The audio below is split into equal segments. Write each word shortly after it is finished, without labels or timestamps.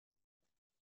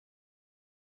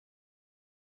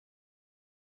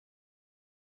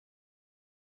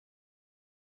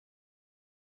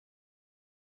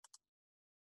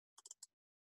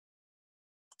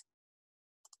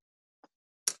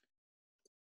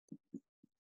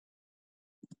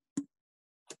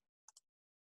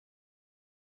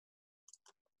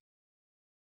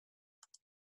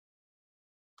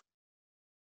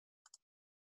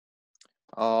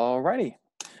Alrighty,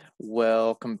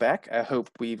 welcome back. I hope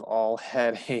we've all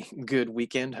had a good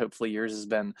weekend. Hopefully yours has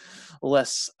been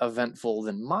less eventful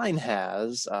than mine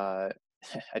has. I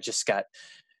just got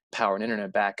power and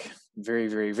internet back very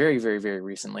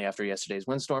recently after yesterday's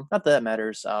windstorm. Not that that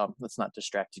matters. Let's not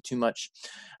distract you too much.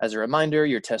 As a reminder,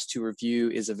 your test 2 review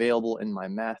is available in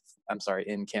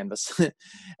in Canvas.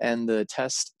 And the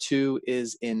test 2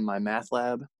 is in my math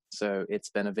lab. So it's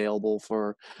been available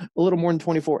for a little more than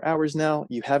 24 hours now.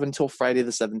 You have until Friday the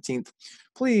 17th.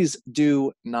 Please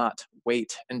do not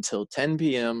wait until 10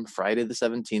 p.m. Friday the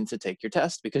 17th to take your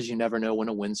test, because you never know when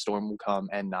a windstorm will come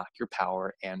and knock your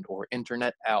power and or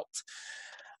internet out.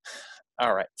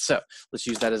 All right, so let's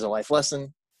use that as a life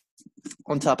lesson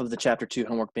on top of the chapter 2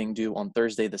 homework being due on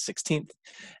Thursday the 16th.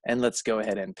 And let's go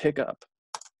ahead and pick up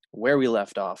where we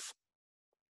left off,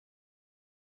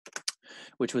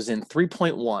 which was in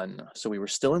 3.1. So we were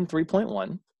still in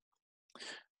 3.1.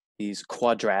 These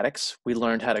quadratics, we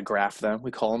learned how to graph them. We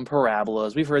call them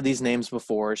parabolas. We've heard these names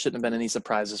before. Shouldn't have been any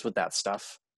surprises with that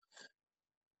stuff.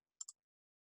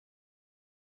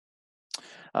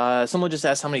 Someone just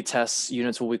asked how many tests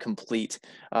units will we complete.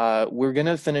 We're going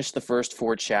to finish the first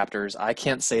 4 chapters. I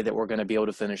can't say that we're going to be able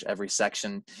to finish every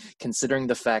section, considering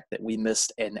the fact that we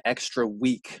missed an extra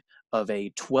week of a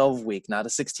 12-week, not a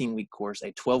 16-week course,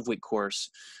 a 12-week course,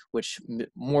 which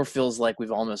more feels like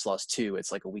we've almost lost 2.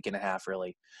 It's like a week and a half,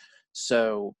 really.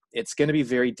 So it's going to be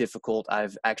very difficult.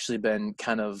 I've actually been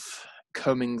kind of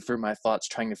combing through my thoughts,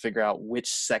 trying to figure out which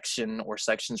section or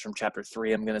sections from chapter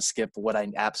 3 I'm going to skip, what I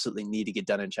absolutely need to get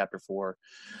done in chapter 4.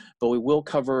 But we will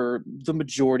cover the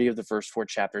majority of the first 4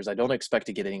 chapters. I don't expect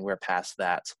to get anywhere past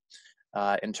that.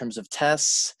 In terms of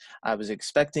tests, I was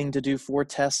expecting to do 4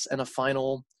 tests and a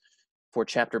final, 4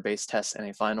 chapter-based tests and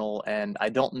a final, and I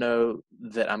don't know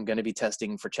that I'm going to be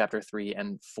testing for chapter 3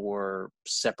 and 4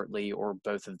 separately, or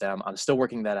both of them. I'm still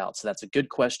working that out, so that's a good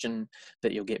question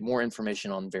that you'll get more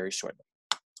information on very shortly.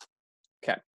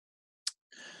 Okay.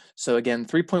 So again,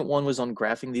 3.1 was on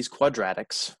graphing these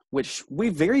quadratics, which we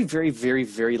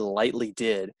very lightly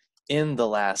did in the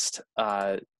last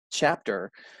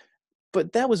chapter.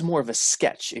 But that was more of a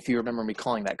sketch, if you remember me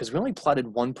calling that, because we only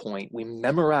plotted 1 point. We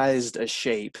memorized a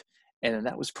shape, and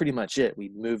that was pretty much it. We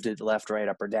moved it left, right,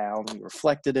 up, or down. We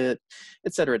reflected it,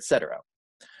 et cetera, et cetera.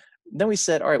 Then we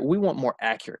said, all right, we want more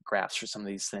accurate graphs for some of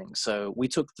these things. So we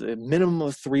took the minimum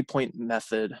of 3-point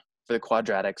method for the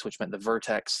quadratics, which meant the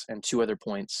vertex and 2 other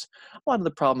points. A lot of the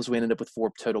problems, we ended up with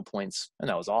 4 total points, and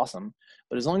that was awesome.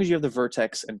 But as long as you have the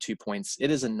vertex and 2 points,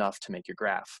 it is enough to make your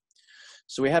graph.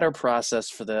 So we had our process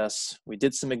for this. We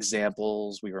did some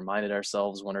examples. We reminded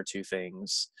ourselves 1 or 2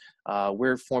 things,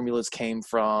 where formulas came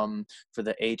from for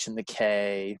the H and the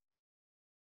K,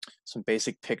 some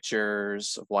basic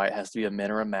pictures of why it has to be a min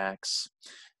or a max.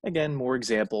 Again, more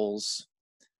examples,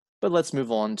 but let's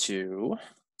move on to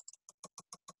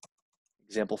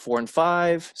example 4 and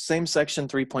 5, same section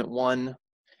 3.1,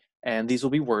 and these will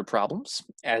be word problems,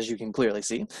 as you can clearly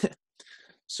see.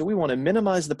 So we want to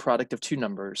minimize the product of 2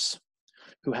 numbers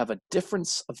who have a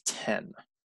difference of 10.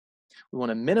 We want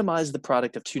to minimize the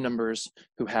product of 2 numbers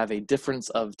who have a difference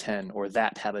of 10, or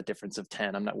that have a difference of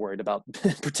 10. I'm not worried about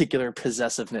particular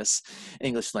possessiveness.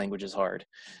 English language is hard.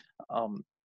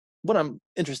 What I'm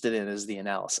interested in is the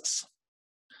analysis.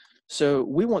 So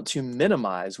we want to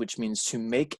minimize, which means to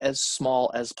make as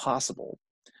small as possible,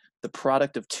 the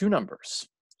product of 2 numbers.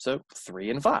 So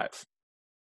 3 and 5.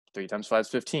 3 times 5 is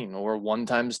 15, or 1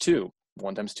 times 2.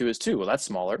 1 times 2 is 2. Well, that's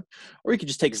smaller. Or you could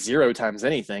just take 0 times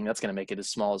anything. That's going to make it as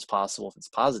small as possible if it's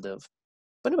positive.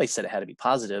 But nobody said it had to be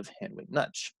positive. Hand wink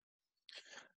nudge.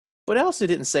 But I also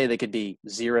didn't say they could be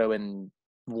 0 and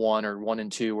 1, or 1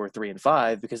 and 2, or 3 and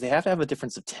 5, because they have to have a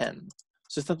difference of 10.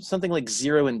 So something like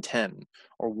 0 and 10,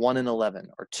 or 1 and 11,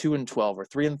 or 2 and 12, or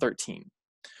 3 and 13.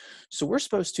 So we're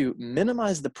supposed to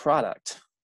minimize the product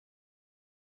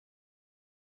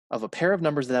of a pair of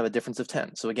numbers that have a difference of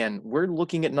 10. So again, we're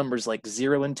looking at numbers like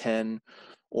 0 and 10,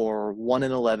 or 1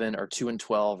 and 11, or 2 and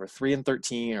 12, or 3 and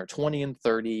 13, or 20 and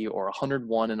 30, or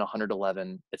 101 and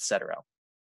 111, etc.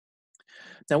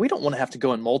 Now, we don't want to have to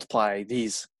go and multiply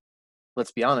these,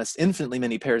 let's be honest, infinitely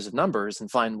many pairs of numbers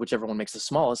and find whichever one makes the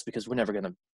smallest, because we're never going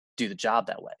to do the job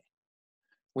that way.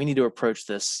 We need to approach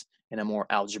this in a more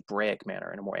algebraic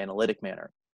manner, in a more analytic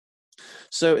manner.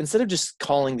 So instead of just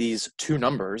calling these 2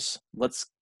 numbers, let's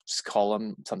just call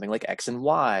them something like x and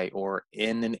y, or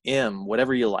n and m,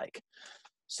 whatever you like.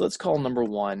 So let's call number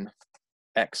 1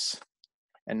 x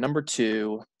and number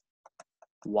 2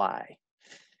 y.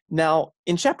 Now,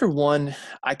 in chapter 1,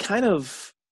 I kind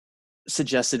of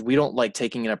suggested we don't like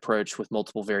taking an approach with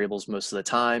multiple variables most of the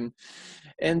time.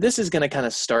 And this is going to kind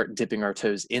of start dipping our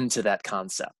toes into that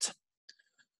concept.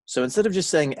 So instead of just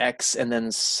saying x and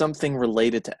then something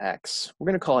related to x, we're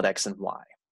going to call it x and y.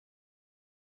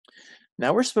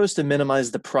 Now we're supposed to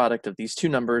minimize the product of these two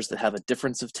numbers that have a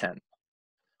difference of 10.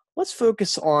 Let's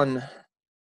focus on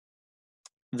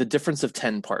the difference of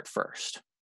 10 part first.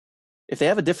 If they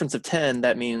have a difference of 10,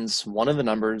 that means one of the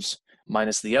numbers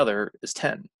minus the other is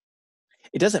 10.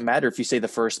 It doesn't matter if you say the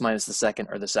first minus the second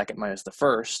or the second minus the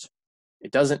first.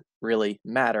 It doesn't really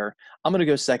matter. I'm going to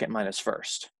go second minus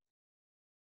first.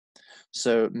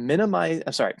 So minimizing.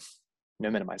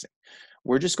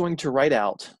 We're just going to write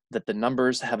out that the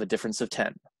numbers have a difference of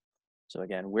 10. So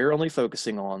again, we're only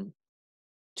focusing on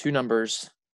two numbers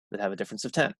that have a difference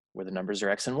of 10, where the numbers are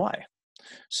x and y.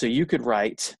 So you could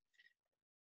write,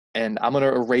 and I'm going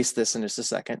to erase this in just a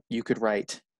second, you could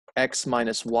write x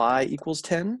minus y equals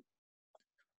 10,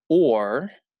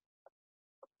 or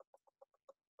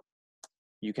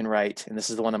you can write, and this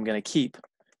is the one I'm going to keep,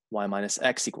 y minus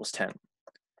x equals 10.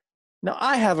 Now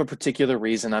I have a particular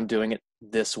reason I'm doing it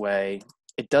this way.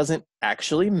 It doesn't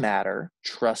actually matter,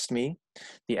 trust me.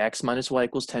 The x minus y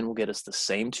equals 10 will get us the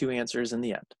same two answers in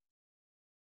the end.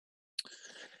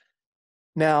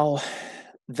 Now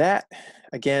that,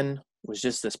 again, was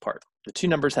just this part. The two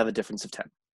numbers have a difference of 10.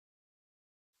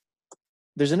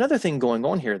 There's another thing going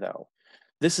on here though.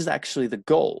 This is actually the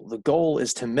goal. The goal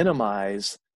is to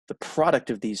minimize the product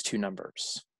of these two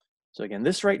numbers. So again,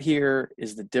 this right here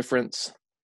is the difference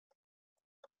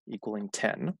equaling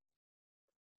 10.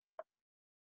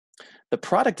 The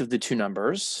product of the two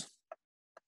numbers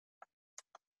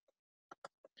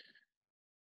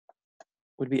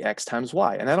would be x times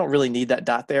y. And I don't really need that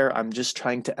dot there. I'm just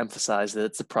trying to emphasize that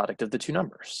it's the product of the two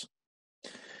numbers.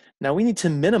 Now we need to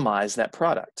minimize that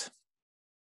product.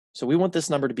 So we want this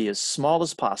number to be as small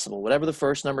as possible, whatever the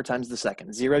first number times the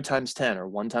second, 0 times 10, or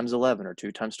 1 times 11, or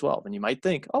 2 times 12. And you might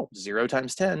think, oh, 0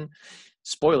 times 10,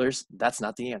 spoilers, that's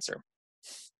not the answer.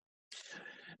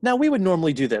 Now we would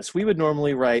normally do this. We would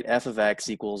normally write f of x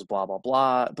equals blah, blah,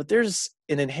 blah, but there's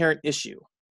an inherent issue.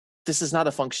 This is not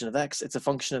a function of x, it's a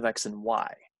function of x and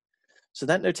y. So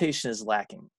that notation is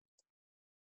lacking.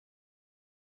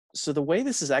 So the way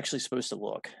this is actually supposed to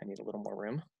look, I need a little more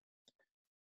room.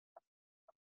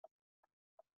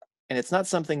 And it's not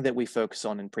something that we focus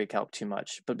on in pre-calc too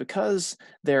much, but because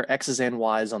there are x's and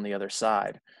y's on the other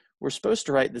side, we're supposed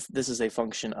to write this is a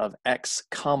function of x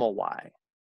comma y,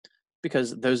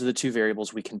 because those are the two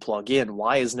variables we can plug in.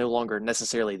 Y is no longer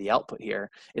necessarily the output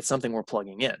here, it's something we're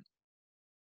plugging in.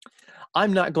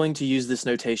 I'm not going to use this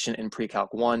notation in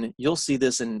pre-calc 1. You'll see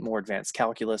this in more advanced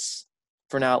calculus.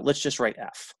 For now, let's just write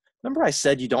f. Remember I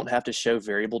said you don't have to show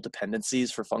variable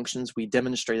dependencies for functions? We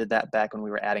demonstrated that back when we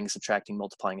were adding, subtracting,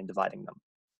 multiplying, and dividing them.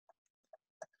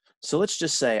 So let's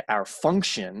just say our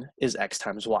function is x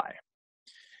times y.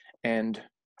 And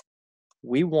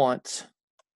we want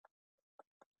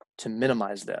to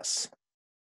minimize this.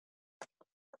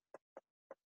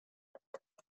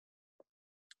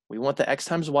 We want the x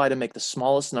times y to make the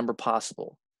smallest number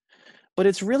possible. But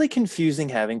it's really confusing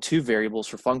having two variables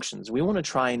for functions. We want to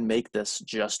try and make this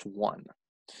just one.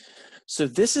 So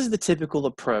this is the typical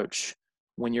approach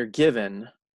when you're given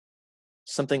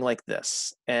something like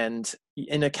this. And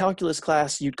in a calculus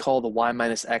class, you'd call the y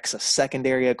minus x a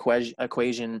secondary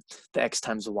equation, the x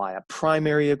times y a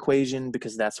primary equation,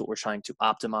 because that's what we're trying to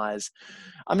optimize.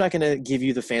 I'm not going to give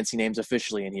you the fancy names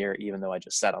officially in here, even though I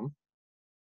just said them.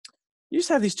 You just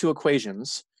have these two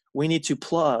equations. We need to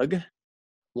plug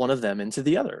one of them into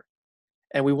the other.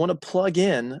 And we want to plug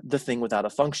in the thing without a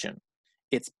function.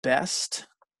 It's best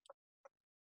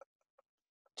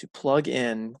to plug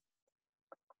in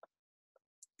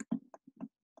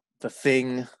the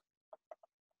thing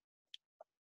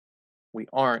we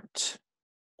aren't.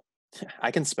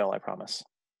 I can spell, I promise.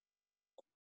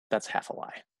 That's half a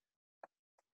lie.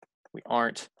 We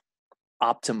aren't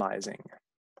optimizing.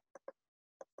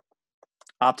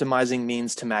 Optimizing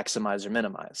means to maximize or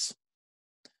minimize.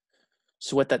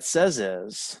 So what that says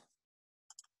is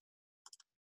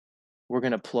we're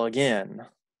going to plug in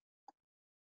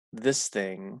this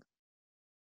thing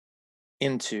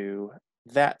into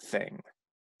that thing.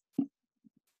 And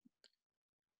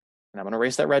I'm going to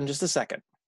erase that red in just a second,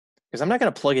 because I'm not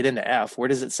going to plug it into f. Where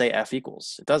does it say f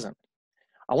equals? It doesn't.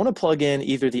 I want to plug in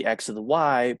either the x or the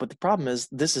y, but the problem is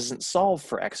this isn't solved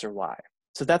for x or y.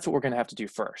 So that's what we're going to have to do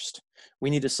first. We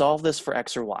need to solve this for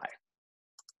x or y.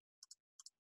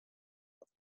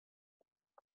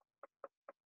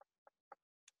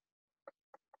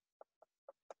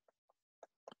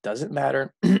 Doesn't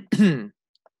matter. Hold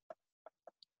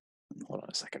on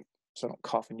a second. so I don't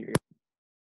cough into your ear.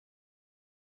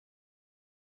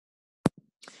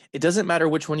 It doesn't matter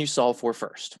which one you solve for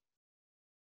first.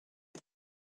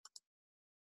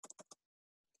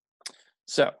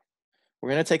 So we're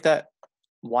going to take that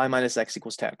y minus x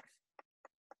equals 10.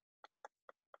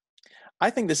 I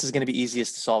think this is going to be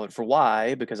easiest to solve it for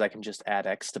y because I can just add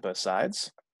x to both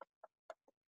sides.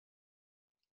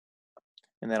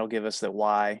 And that'll give us that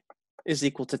y is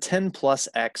equal to 10 plus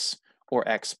x or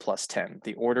x plus 10.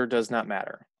 The order does not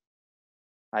matter.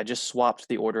 I just swapped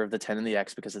the order of the 10 and the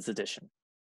x because it's addition.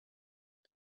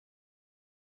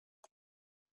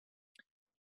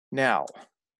 Now,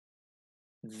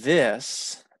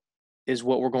 this is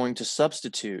what we're going to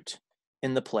substitute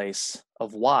in the place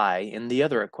of y in the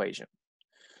other equation.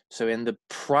 So in the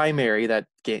primary, that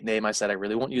name I said I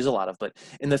really won't use a lot of, but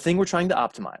in the thing we're trying to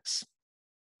optimize,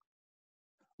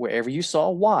 wherever you saw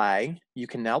y, you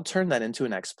can now turn that into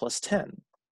an x plus 10.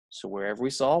 So wherever we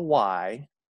saw y,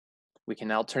 we can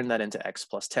now turn that into x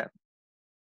plus 10.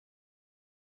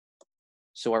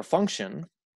 So our function,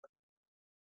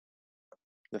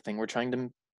 the thing we're trying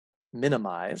to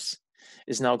minimize,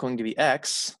 is now going to be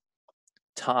x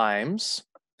times,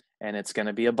 and it's going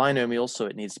to be a binomial, so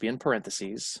it needs to be in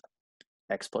parentheses,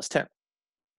 x plus 10.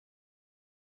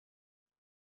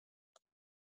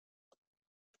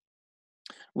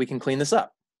 We can clean this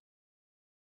up.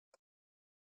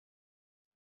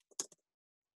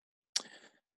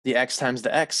 The x times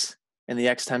the x and the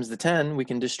x times the 10, we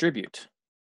can distribute.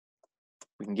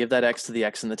 We can give that x to the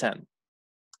x and the 10.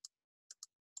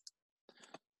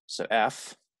 So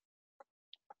f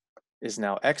is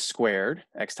now x squared,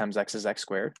 x times x is x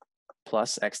squared,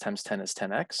 plus x times 10 is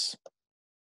 10x.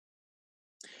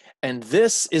 And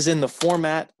this is in the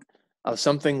format of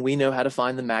something we know how to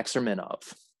find the max or min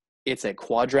of. It's a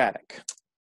quadratic.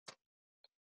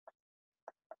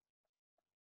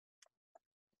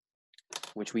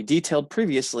 Which we detailed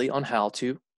previously on how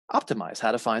to optimize,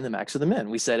 how to find the max or the min.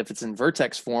 We said if it's in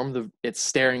vertex form, it's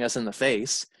staring us in the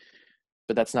face,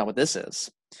 but that's not what this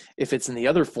is. If it's in the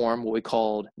other form, what we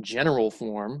called general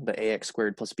form, the ax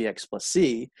squared plus bx plus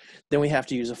c, then we have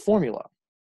to use a formula.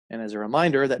 And as a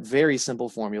reminder, that very simple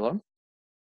formula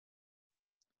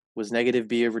was negative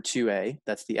b over 2a,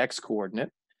 that's the x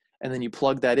coordinate, and then you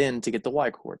plug that in to get the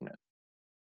y coordinate.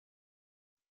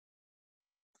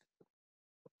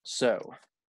 So,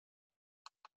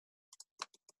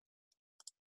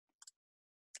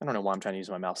 I don't know why I'm trying to use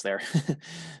my mouse there.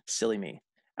 Silly me.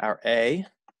 Our a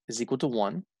is equal to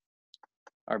 1,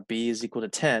 our b is equal to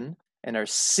 10, and our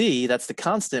c, that's the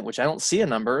constant, which I don't see a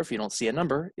number. If you don't see a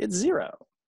number, it's 0.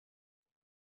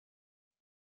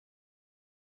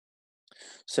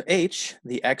 So h,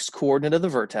 the x coordinate of the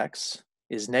vertex,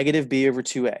 is negative b over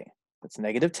 2a. That's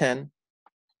negative 10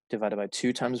 divided by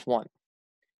 2 times 1.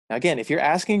 Now again, if you're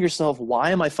asking yourself,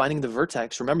 why am I finding the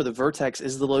vertex? Remember, the vertex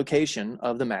is the location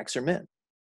of the max or min.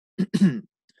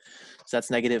 So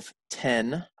that's negative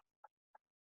 10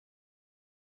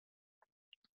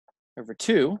 over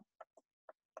 2,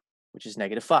 which is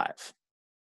negative 5.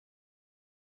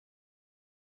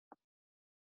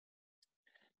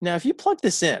 Now, if you plug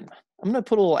this in, I'm going to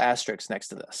put a little asterisk next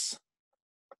to this.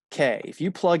 Okay, if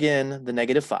you plug in the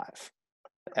negative 5,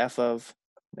 the f of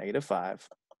negative 5,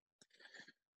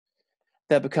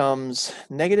 that becomes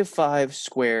negative 5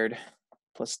 squared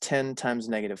plus 10 times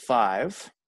negative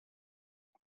 5,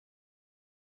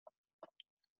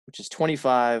 which is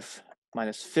 25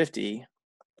 minus 50,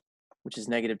 which is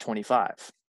negative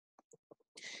 25.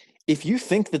 If you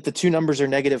think that the two numbers are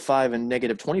negative 5 and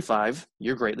negative 25,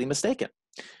 you're greatly mistaken.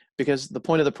 Because the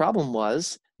point of the problem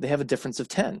was they have a difference of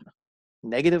 10.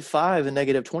 Negative 5 and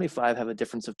negative 25 have a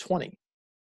difference of 20.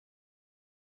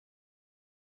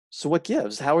 So what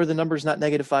gives? How are the numbers not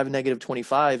negative 5 and negative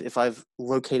 25 if I've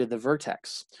located the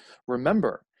vertex?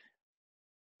 Remember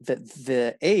that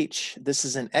the h, this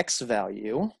is an x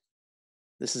value.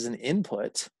 This is an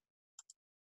input.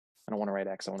 I don't want to write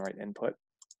x, I want to write input.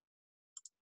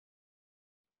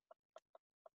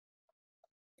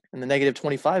 And the negative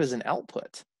 25 is an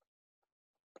output.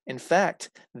 In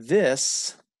fact,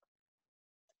 this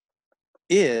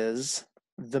is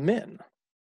the min.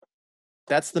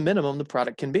 That's the minimum the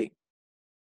product can be.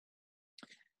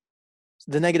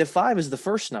 The negative 5 is the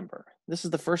first number. This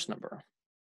is the first number.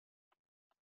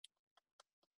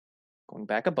 Going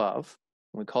back above,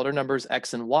 we called our numbers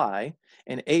x and y,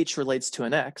 and h relates to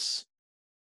an x.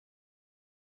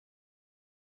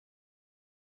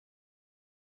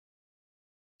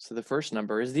 So the first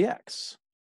number is the x.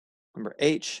 Remember,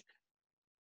 h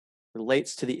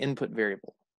relates to the input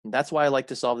variable. And that's why I like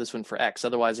to solve this one for x.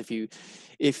 Otherwise,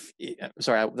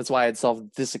 that's why I'd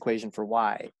solve this equation for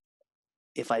y.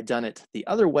 If I'd done it the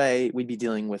other way, we'd be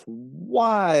dealing with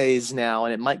y's now,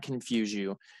 and it might confuse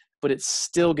you, but it's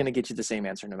still going to get you the same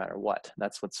answer no matter what.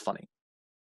 That's what's funny.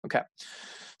 Okay,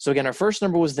 so again, our first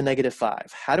number was the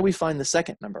 -5. How do we find the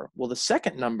second number? Well, the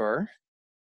second number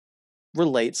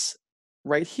relates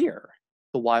right here.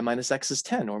 The y minus x is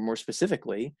 10, or more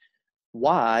specifically,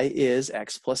 y is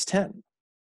x plus 10.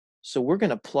 So we're going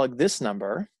to plug this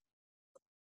number.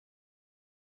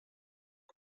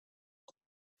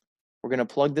 We're going to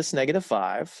plug this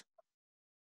 -5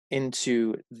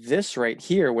 into this right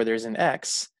here where there's an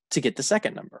x to get the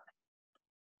second number.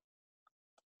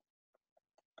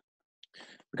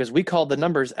 Because we called the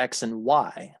numbers x and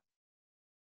y.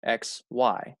 X,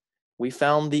 y. We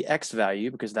found the x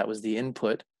value because that was the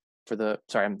input for the,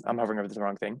 sorry, I'm hovering over the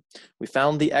wrong thing. We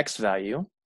found the x value.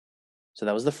 So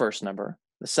that was the first number.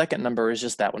 The second number is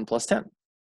just that one plus 10.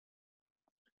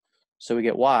 So we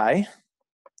get y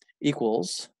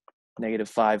equals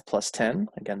 -5 plus 10.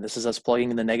 Again, this is us plugging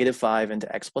in the -5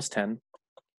 into x plus 10,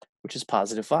 which is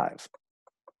 +5.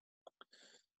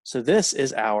 So this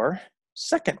is our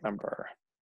second number.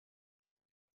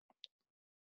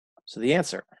 So the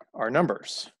answer, our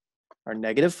numbers, are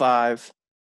 -5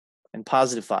 and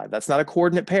 +5. That's not a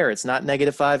coordinate pair. It's not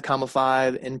 -5,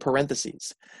 5 in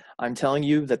parentheses. I'm telling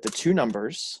you that the two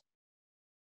numbers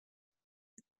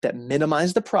that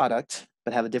minimize the product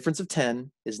but have a difference of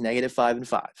 10 is -5 and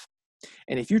 5.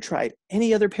 And if you tried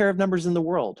any other pair of numbers in the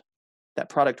world, that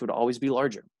product would always be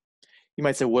larger. You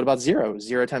might say, what about 0?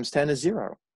 0 times 10 is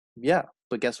 0. Yeah,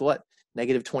 but guess what?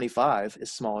 -25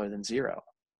 is smaller than 0.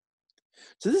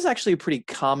 So this is actually a pretty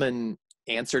common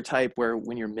answer type where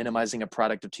when you're minimizing a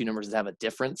product of two numbers that have a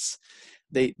difference,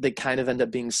 they kind of end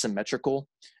up being symmetrical,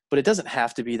 but it doesn't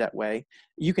have to be that way.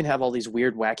 You can have all these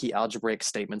weird, wacky algebraic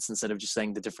statements instead of just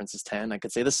saying the difference is 10. I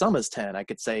could say the sum is 10. I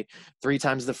could say 3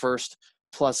 times the first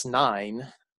plus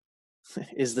 9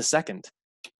 is the second,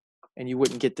 and you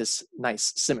wouldn't get this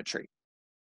nice symmetry.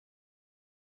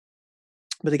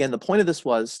 But again, the point of this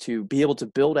was to be able to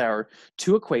build our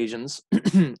two equations,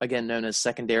 again, known as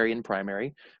secondary and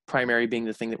primary, primary being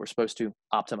the thing that we're supposed to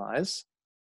optimize.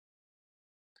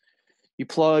 You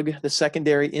plug the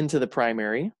secondary into the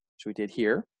primary, which we did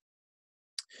here.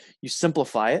 You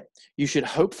simplify it. You should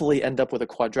hopefully end up with a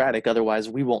quadratic, otherwise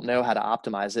we won't know how to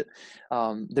optimize it.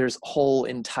 There's whole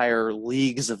entire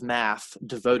leagues of math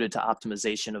devoted to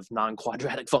optimization of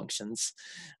non-quadratic functions.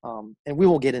 And we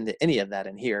won't get into any of that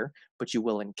in here, but you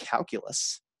will in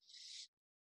calculus.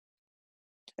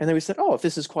 And then we said, oh, if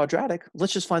this is quadratic,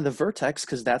 let's just find the vertex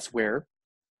because that's where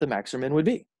the max or min would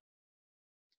be.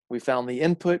 We found the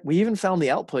input. We even found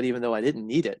the output, even though I didn't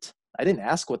need it. I didn't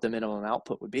ask what the minimum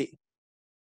output would be.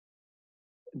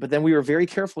 But then we were very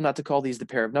careful not to call these the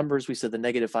pair of numbers. We said the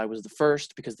 -5 was the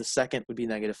first because the second would be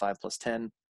 -5 plus 10,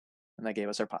 and that gave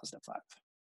us our +5.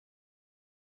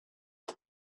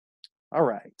 All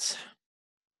right.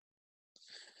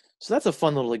 So that's a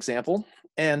fun little example.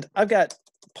 And I've got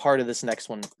part of this next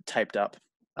one typed up.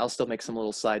 I'll still make some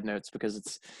little side notes because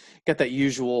it's got that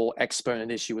usual exponent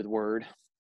issue with Word.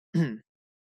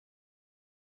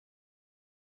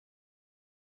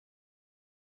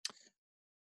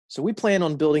 So we plan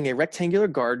on building a rectangular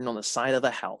garden on the side of a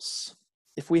house.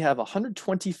 If we have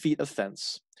 120 feet of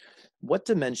fence, what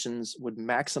dimensions would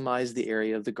maximize the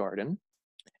area of the garden?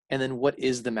 And then what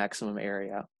is the maximum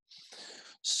area?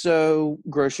 So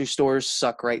grocery stores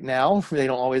suck right now. They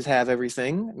don't always have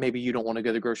everything. Maybe you don't want to go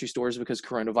to the grocery stores because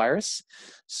coronavirus.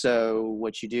 So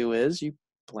what you do is you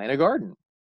plant a garden.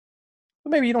 But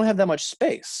maybe you don't have that much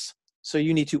space. So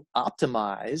you need to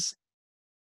optimize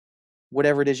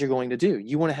whatever it is you're going to do.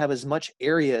 You want to have as much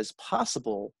area as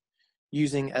possible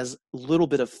using as little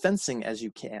bit of fencing as you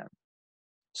can.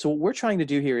 So what we're trying to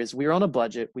do here is we're on a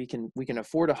budget. We can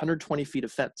afford 120 feet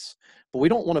of fence, but we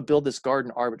don't want to build this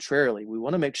garden arbitrarily. We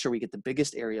want to make sure we get the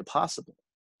biggest area possible.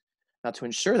 Now to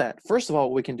ensure that, first of all,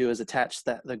 what we can do is attach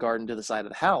the garden to the side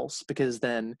of the house, because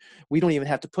then we don't even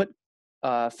have to put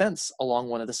a fence along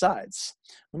one of the sides.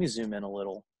 Let me zoom in a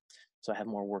little so I have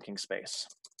more working space.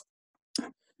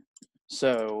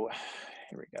 So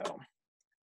here we go.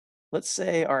 Let's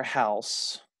say our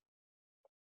house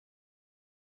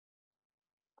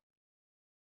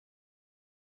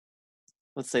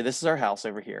let's say this is our house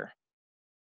over here.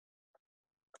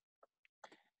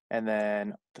 And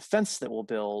then the fence that we'll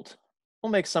build,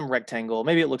 we'll make some rectangle.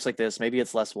 Maybe it looks like this, maybe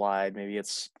it's less wide, maybe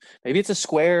it's a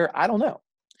square, I don't know.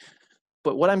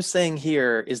 But what I'm saying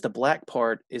here is the black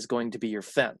part is going to be your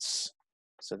fence.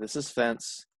 So this is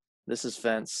fence, this is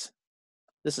fence,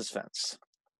 this is fence.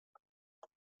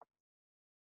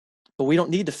 But we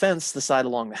don't need to fence the side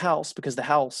along the house because the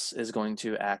house is going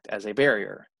to act as a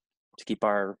barrier. to keep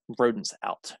our rodents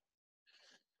out.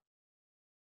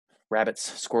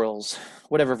 Rabbits, squirrels,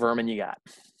 whatever vermin you got.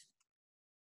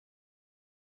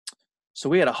 So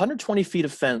we had 120 feet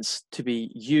of fence to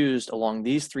be used along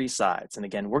these three sides. And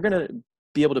again, we're going to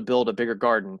be able to build a bigger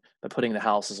garden by putting the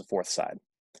house as a fourth side.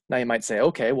 Now you might say,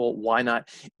 okay, well, why not?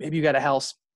 Maybe you got a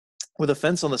house with a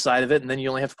fence on the side of it, and then you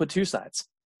only have to put two sides.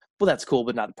 Well, that's cool,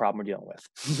 but not the problem we're dealing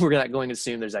with. We're not going to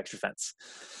assume there's extra fence.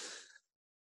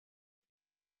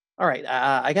 All right,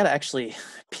 I got to actually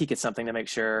peek at something to make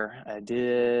sure I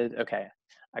did. Okay,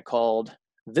 I called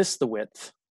this the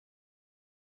width,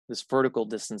 this vertical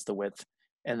distance the width,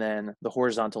 and then the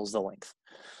horizontal is the length.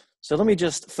 So let me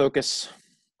just focus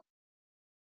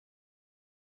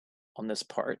on this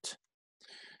part.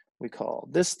 We call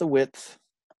this the width,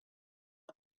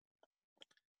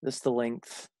 this the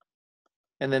length,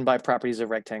 and then by properties of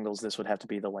rectangles, this would have to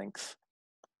be the length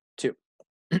too.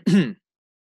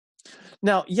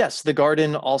 Now, yes, the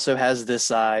garden also has this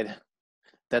side.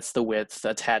 That's the width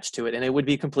attached to it, and it would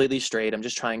be completely straight. I'm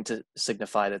just trying to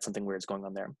signify that something weird's going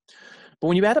on there. But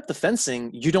when you add up the fencing,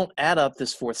 you don't add up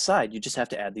this fourth side. You just have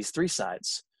to add these three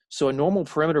sides. So a normal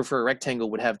perimeter for a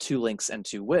rectangle would have two lengths and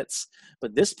two widths,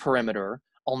 but this perimeter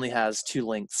only has two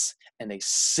lengths and a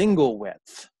single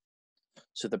width.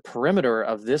 So the perimeter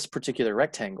of this particular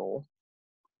rectangle,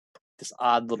 this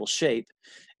odd little shape,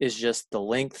 is just the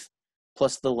length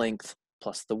plus the length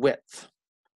plus the width.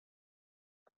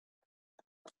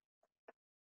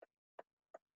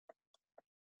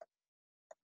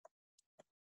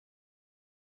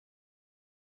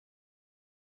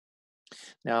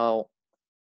 Now,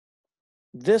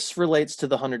 this relates to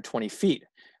the 120 feet.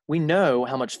 We know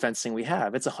how much fencing we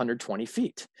have. It's 120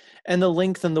 feet. And the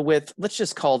length and the width, let's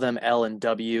just call them L and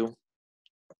W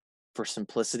for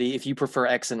simplicity. If you prefer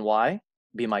X and Y,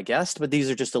 be my guest, but these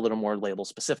are just a little more label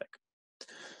specific.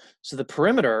 So the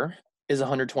perimeter is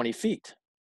 120 feet.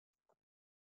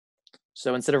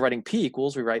 So instead of writing P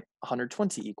equals, we write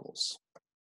 120 equals.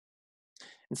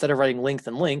 Instead of writing length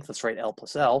and length, let's write L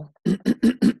plus L.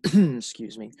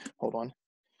 Excuse me, hold on.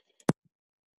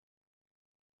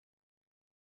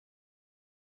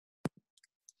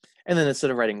 And then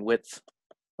instead of writing width,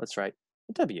 let's write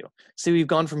W. See, we've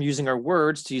gone from using our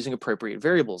words to using appropriate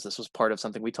variables. This was part of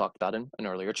something we talked about in an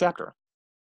earlier chapter.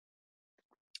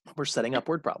 We're setting up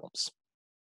word problems.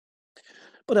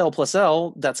 But L plus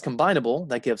L, that's combinable.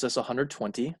 That gives us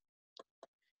 120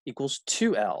 equals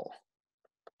 2L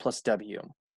plus W.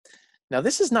 Now,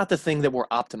 this is not the thing that we're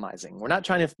optimizing. We're not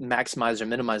trying to maximize or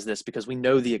minimize this because we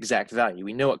know the exact value.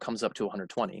 We know it comes up to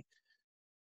 120.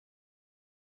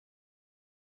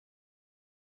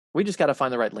 We just got to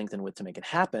find the right length and width to make it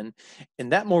happen.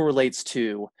 And that more relates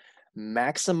to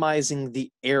maximizing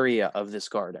the area of this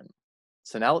garden.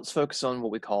 So now let's focus on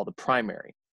what we call the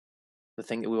primary, the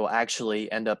thing that we will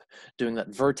actually end up doing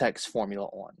that vertex formula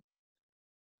on.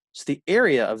 So the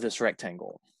area of this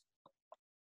rectangle.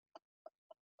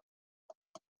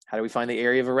 How do we find the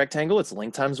area of a rectangle? It's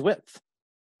length times width.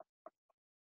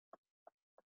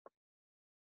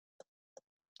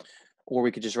 Or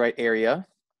we could just write area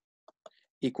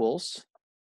equals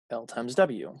L times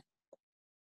W.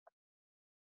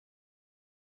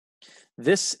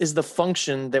 This is the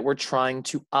function that we're trying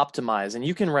to optimize. And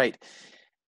you can write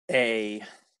A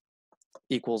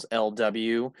equals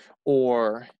LW,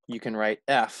 or you can write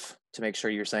F to make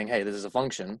sure you're saying, hey, this is a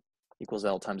function equals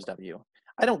L times W.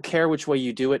 I don't care which way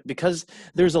you do it because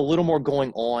there's a little more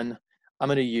going on. I'm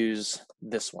going to use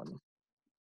this one.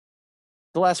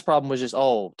 The last problem was just,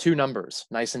 oh, two numbers,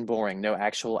 nice and boring, no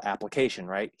actual application,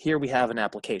 right? Here we have an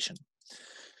application.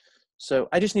 So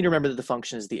I just need to remember that the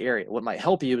function is the area. What might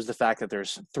help you is the fact that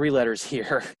there's three letters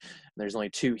here, and there's only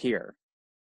two here.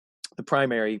 The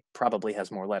primary probably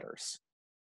has more letters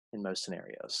in most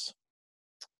scenarios.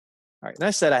 All right, and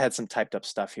I said I had some typed up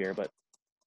stuff here, but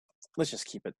let's just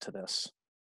keep it to this.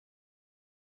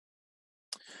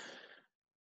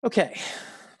 Okay,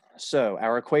 so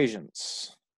our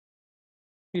equations.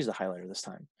 Use the highlighter this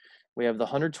time. We have the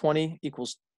 120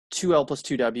 equals 2L plus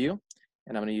 2W,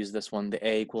 and I'm going to use this one, the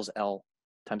A equals L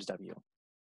times W.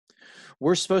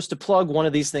 We're supposed to plug one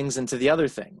of these things into the other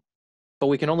thing, but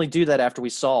we can only do that after we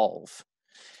solve.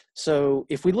 So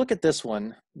if we look at this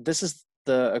one, this is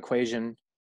the equation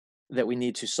that we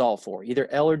need to solve for, either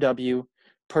L or W.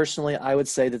 Personally, I would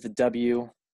say that the W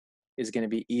is going to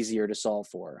be easier to solve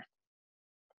for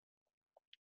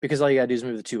because all you got to do is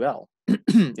move the 2L.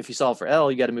 If you solve for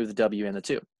L, you got to move the W and the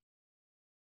 2.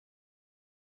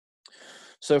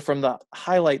 So from the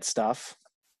highlight stuff,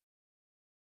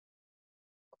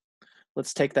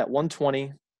 let's take that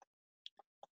 120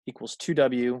 equals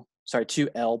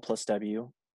 2L plus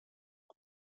W.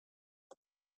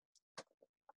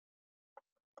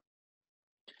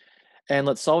 And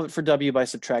let's solve it for W by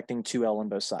subtracting 2L on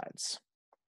both sides.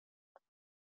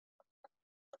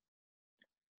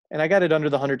 And I got it under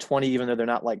the 120, even though they're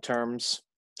not like terms.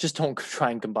 Just don't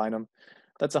try and combine them.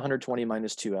 That's 120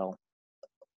 minus 2L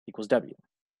equals W.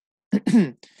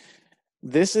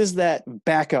 This is that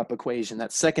backup equation,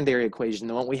 that secondary equation,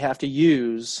 the one we have to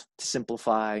use to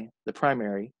simplify the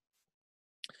primary.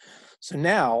 So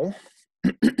now,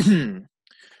 in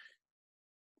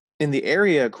the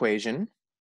area equation,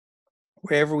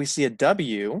 wherever we see a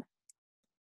W,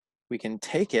 we can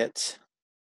take it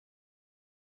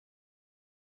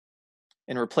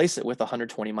and replace it with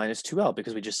 120 minus 2L,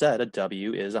 because we just said a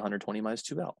W is 120 minus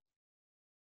 2L.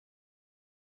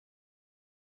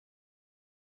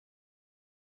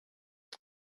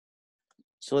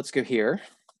 So let's go here.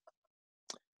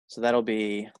 So that'll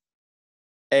be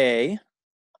A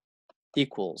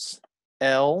equals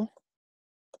L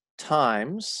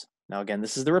times, now again,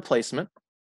 this is the replacement.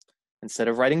 Instead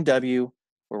of writing W,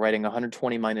 we're writing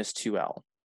 120 minus 2L.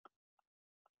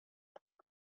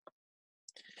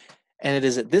 And it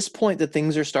is at this point that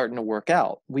things are starting to work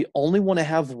out. We only want to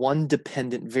have one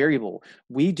dependent variable.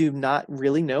 We do not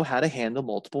really know how to handle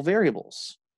multiple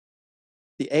variables.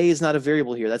 The A is not a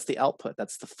variable here. That's the output.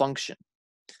 That's the function.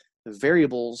 The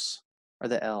variables are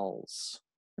the L's.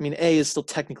 I mean, A is still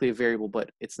technically a variable,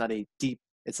 but it's not an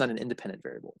independent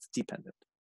variable. It's dependent.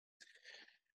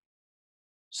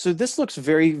 So this looks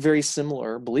very, very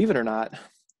similar, believe it or not,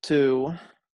 to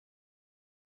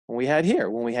when we had here,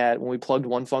 when we plugged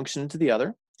one function into the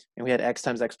other, and we had x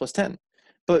times x plus 10.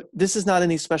 But this is not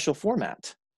any special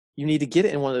format. You need to get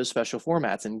it in one of those special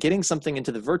formats, and getting something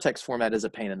into the vertex format is a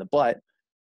pain in the butt.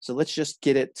 So let's just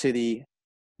get it to the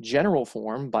general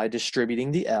form by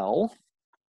distributing the L,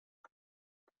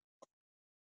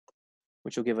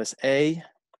 which will give us A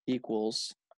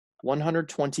equals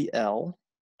 120L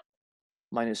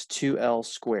minus 2L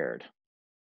squared.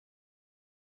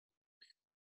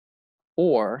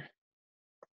 Or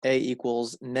A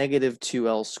equals negative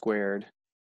 2L squared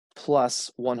plus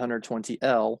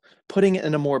 120L, putting it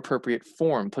in a more appropriate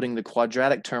form, putting the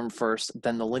quadratic term first,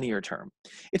 then the linear term.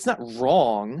 It's not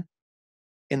wrong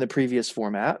in the previous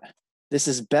format. This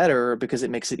is better because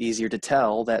it makes it easier to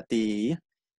tell that the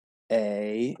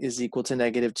A is equal to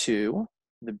negative 2,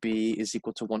 the B is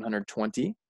equal to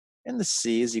 120, and the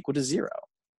C is equal to 0.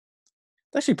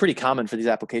 It's actually pretty common for these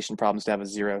application problems to have a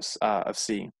 0 of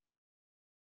C.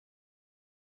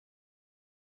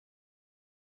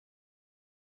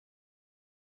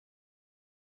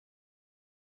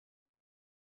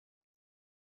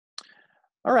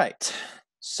 All right,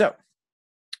 so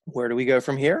where do we go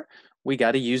from here? We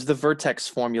got to use the vertex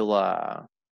formula.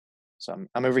 So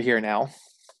I'm over here now.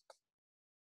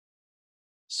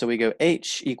 So we go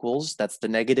H equals, that's the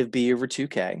negative B over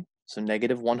 2K. So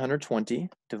negative 120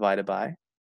 divided by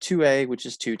 2A, which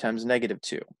is 2 times negative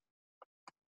 2.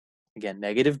 Again,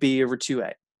 negative B over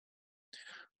 2A.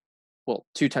 Well,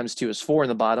 2 times 2 is 4 in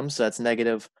the bottom, so that's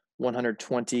negative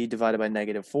 120 divided by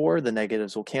negative 4. The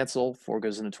negatives will cancel. 4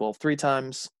 goes into 12 3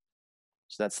 times,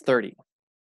 so that's 30.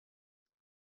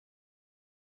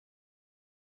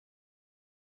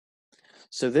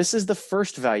 So this is the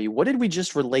first value. What did we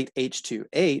just relate H to?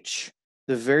 H,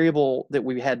 the variable that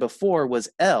we had before, was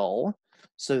L.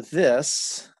 So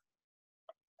this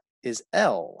is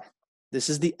L. This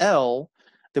is the L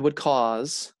that would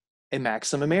cause a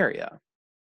maximum area.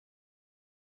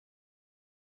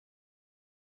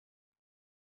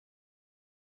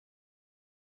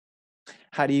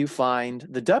 How do you find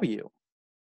the W?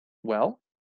 Well,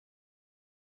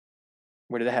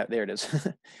 where did I have? There it is.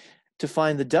 To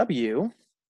find the W,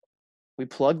 we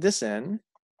plug this in,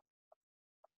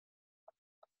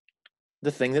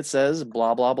 the thing that says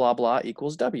blah, blah, blah, blah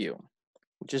equals W,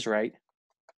 which is right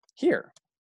here.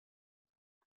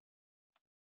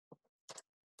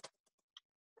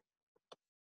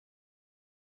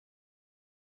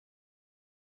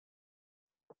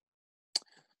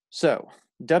 So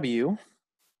W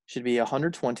should be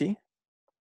 120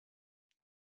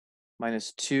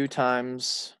 minus 2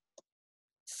 times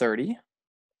 30.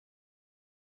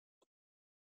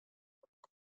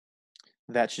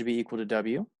 That should be equal to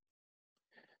W.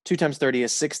 2 times 30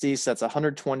 is 60, so that's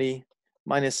 120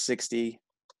 minus 60,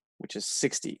 which is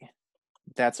 60.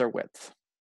 That's our width.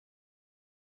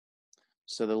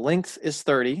 So the length is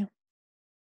 30.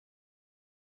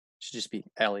 Should just be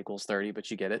L equals 30, but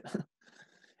you get it.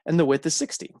 And the width is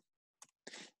 60.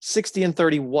 60 and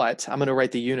 30 what? I'm going to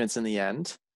write the units in the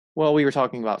end. Well, we were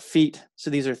talking about feet,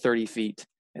 so these are 30 feet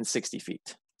and 60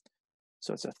 feet.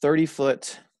 So it's a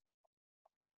 30-foot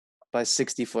by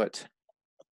 60-foot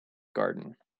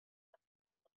garden.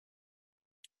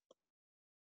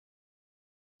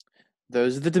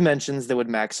 Those are the dimensions that would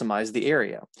maximize the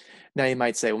area. Now you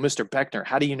might say, well, Mr. Beckner,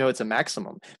 how do you know it's a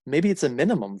maximum? Maybe it's a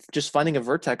minimum. Just finding a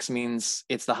vertex means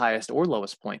it's the highest or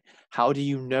lowest point. How do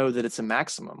you know that it's a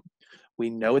maximum? We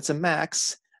know it's a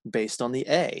max based on the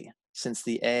A. Since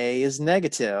the A is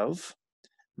negative,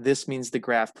 this means the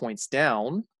graph points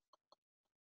down,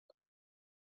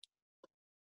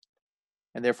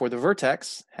 and therefore the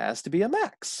vertex has to be a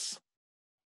max.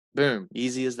 Boom,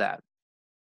 easy as that.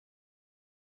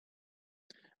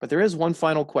 But there is one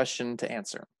final question to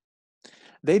answer.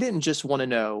 They didn't just want to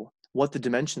know what the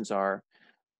dimensions are.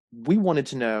 We wanted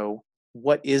to know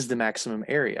what is the maximum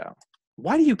area.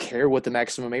 Why do you care what the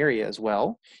maximum area is?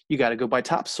 Well, you got to go by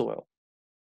topsoil.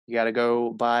 You got to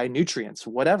go by nutrients,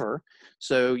 whatever.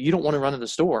 So you don't want to run to the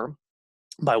store,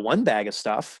 buy one bag of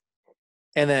stuff,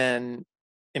 and then,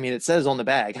 I mean, it says on the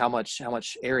bag how much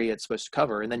area it's supposed to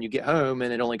cover, and then you get home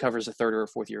and it only covers a third or a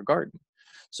fourth of your garden.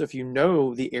 So if you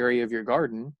know the area of your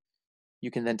garden,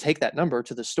 you can then take that number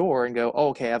to the store and go, oh,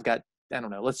 okay, I've got, I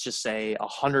don't know, let's just say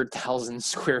 100,000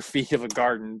 square feet of a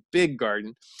garden, big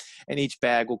garden, and each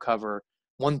bag will cover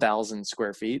 1,000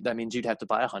 square feet. That means you'd have to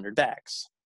buy 100 bags.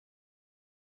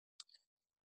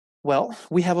 Well,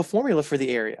 we have a formula for the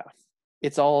area.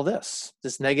 It's all this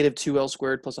negative 2L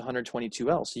squared plus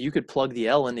 122L. So you could plug the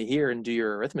L into here and do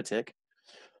your arithmetic,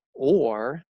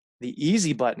 or the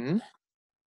easy button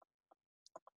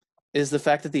is the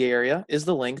fact that the area is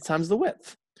the length times the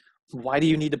width. Why do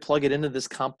you need to plug it into this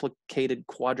complicated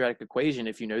quadratic equation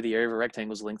if you know the area of a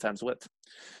rectangle is length times width?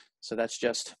 So that's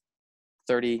just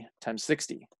 30 times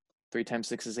 60. 3 times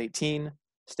 6 is 18.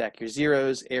 Stack your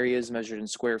zeros. Area is measured in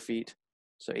square feet.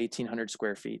 So 1,800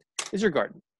 square feet is your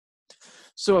garden.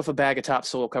 So if a bag of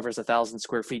topsoil covers 1,000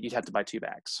 square feet, you'd have to buy 2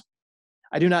 bags.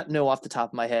 I do not know off the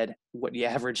top of my head what the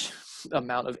average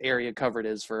amount of area covered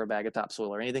is for a bag of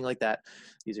topsoil or anything like that.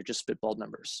 These are just spitballed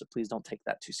numbers, so please don't take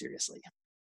that too seriously.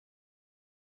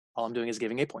 All I'm doing is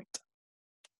giving a point.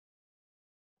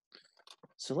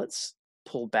 So let's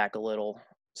pull back a little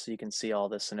so you can see all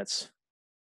this in its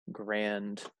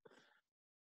grand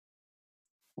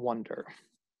wonder.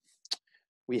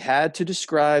 We had to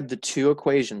describe the 2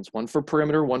 equations, one for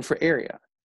perimeter, one for area.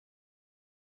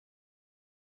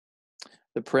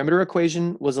 The perimeter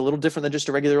equation was a little different than just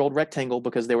a regular old rectangle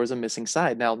because there was a missing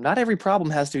side. Now, not every problem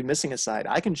has to be missing a side.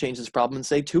 I can change this problem and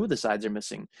say 2 of the sides are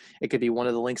missing. It could be one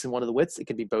of the lengths and one of the widths. It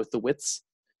could be both the widths.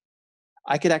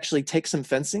 I could actually take some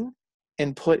fencing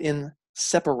and put in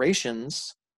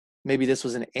separations. Maybe this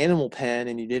was an animal pen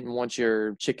and you didn't want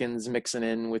your chickens mixing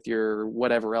in with your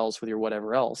whatever else,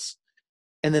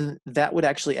 And then that would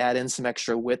actually add in some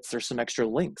extra widths or some extra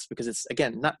lengths because it's,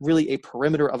 again, not really a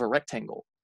perimeter of a rectangle.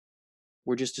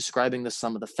 We're just describing the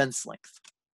sum of the fence length.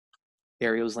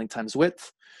 Area was length times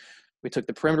width. We took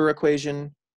the perimeter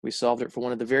equation. We solved it for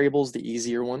one of the variables, the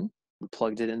easier one. We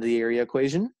plugged it into the area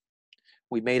equation.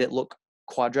 We made it look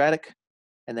quadratic.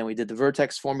 And then we did the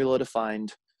vertex formula to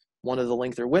find one of the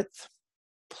length or width,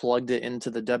 plugged it into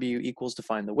the W equals to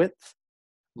find the width,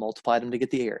 multiplied them to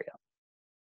get the area.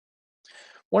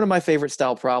 One of my favorite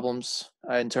style problems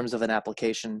in terms of an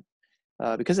application,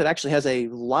 because it actually has a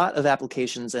lot of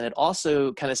applications and it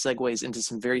also kind of segues into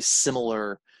some very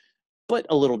similar but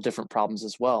a little different problems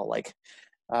as well, like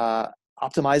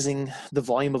optimizing the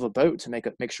volume of a boat to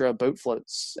make sure a boat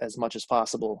floats as much as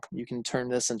possible. You can turn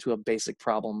this into a basic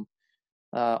problem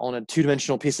on a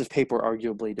 2-dimensional piece of paper,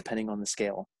 arguably, depending on the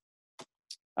scale.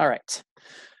 All right,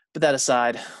 put that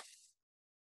aside.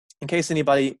 In case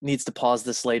anybody needs to pause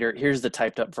this later, here's the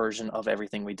typed up version of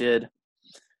everything we did.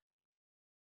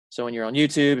 So when you're on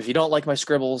YouTube, if you don't like my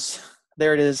scribbles,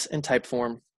 there it is in type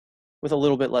form with a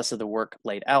little bit less of the work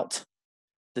laid out.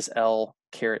 This L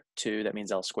caret 2, that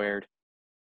means L squared,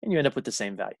 and you end up with the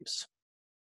same values.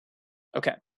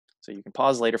 Okay, so you can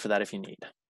pause later for that if you need.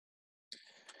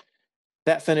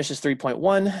 That finishes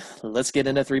 3.1. Let's get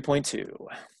into 3.2.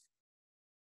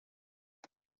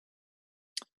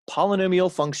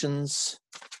 Polynomial functions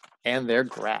and their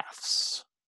graphs.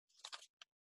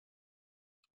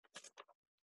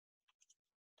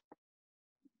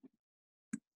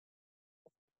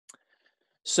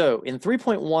 So in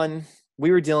 3.1,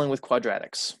 we were dealing with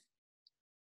quadratics.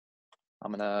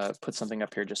 I'm gonna put something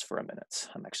up here just for a minute.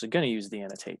 I'm actually gonna use the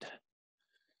annotate.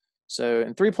 So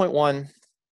in 3.1,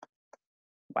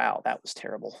 wow, that was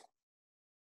terrible.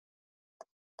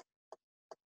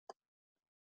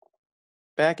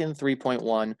 Back in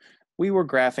 3.1, we were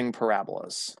graphing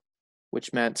parabolas,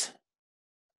 which meant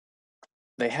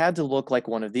they had to look like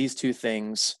one of these 2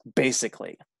 things,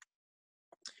 basically.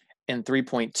 In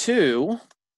 3.2,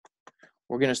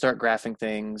 we're going to start graphing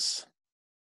things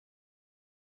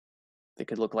that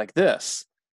could look like this.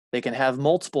 They can have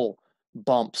multiple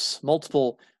bumps,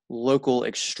 multiple local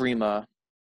extrema,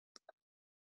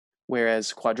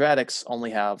 whereas quadratics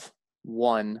only have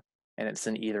one, and it's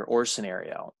an either or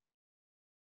scenario.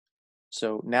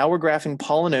 So now we're graphing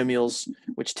polynomials,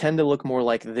 which tend to look more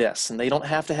like this, and they don't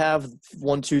have to have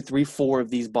 1, 2, 3, 4 of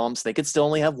these bumps. They could still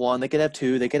only have one, they could have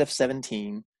two, they could have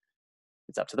 17.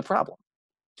 It's up to the problem.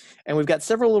 And we've got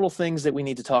several little things that we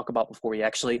need to talk about before we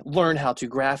actually learn how to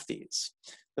graph these.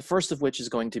 The first of which is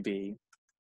going to be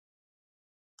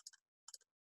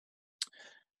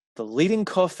the leading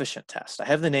coefficient test. I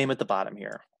have the name at the bottom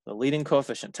here, the leading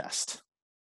coefficient test.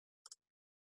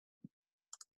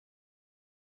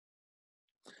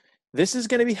 This is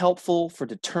going to be helpful for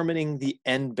determining the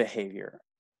end behavior.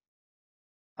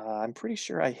 I'm pretty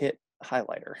sure I hit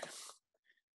highlighter.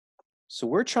 So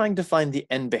we're trying to find the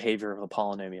end behavior of a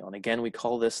polynomial. And again, we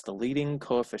call this the leading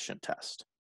coefficient test.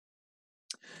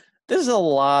 This is a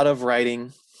lot of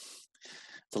writing.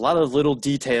 It's a lot of little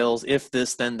details, if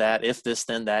this, then that, if this,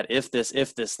 then that, if this,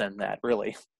 then that,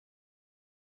 really.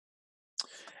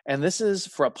 And this is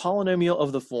for a polynomial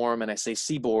of the form, and I say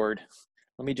seaboard.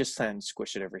 Let me just kind of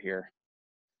squish it over here.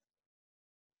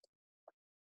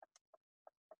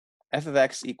 F of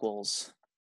x equals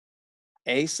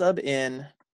a sub n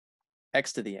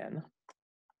x to the n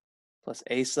plus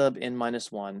a sub n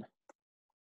minus 1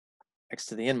 x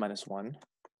to the n minus 1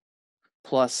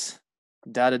 plus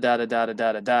data, data, data,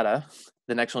 data, data.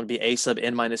 The next one would be a sub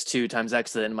n minus 2 times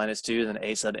x to the n minus 2, then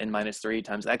a sub n minus 3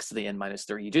 times x to the n minus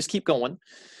 3. You just keep going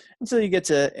until you get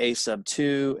to a sub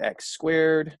 2 x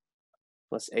squared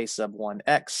plus a sub 1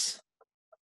 x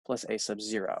plus a sub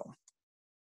 0.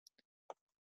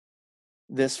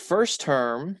 This first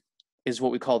term is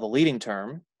what we call the leading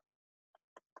term.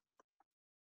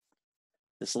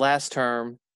 This last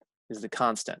term is the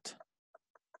constant.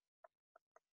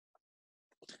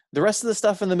 The rest of the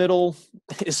stuff in the middle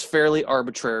is fairly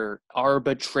arbitrary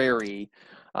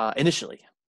initially.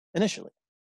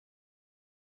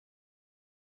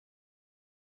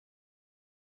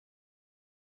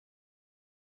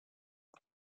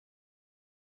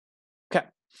 Okay,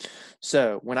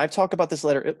 so when I talk about this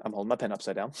letter, I'm holding my pen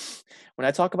upside down. When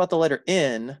I talk about the letter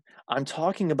n, I'm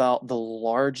talking about the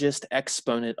largest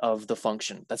exponent of the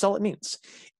function. That's all it means.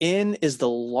 N is the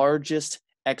largest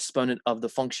exponent of the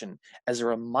function. As a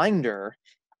reminder,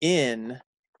 n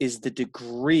is the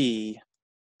degree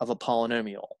of a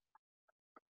polynomial.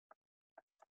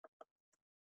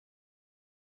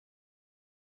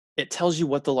 It tells you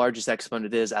what the largest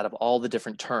exponent is out of all the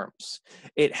different terms.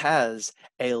 It has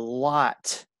a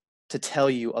lot to tell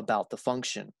you about the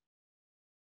function.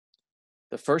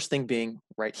 The first thing being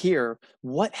right here,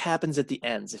 what happens at the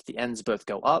ends if the ends both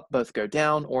go up, both go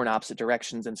down, or in opposite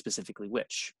directions, and specifically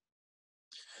which?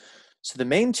 So the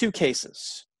main two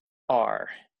cases are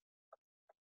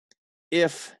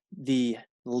if the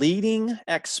leading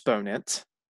exponent,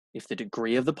 if the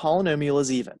degree of the polynomial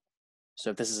is even.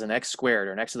 So if this is an x squared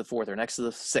or an x to the fourth or an x to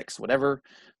the sixth, whatever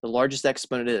the largest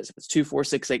exponent is, if it's 2, 4,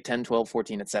 6, 8, 10, 12,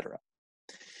 14, etc.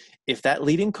 If that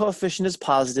leading coefficient is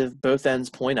positive, both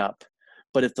ends point up.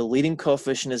 But if the leading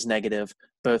coefficient is negative,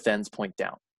 both ends point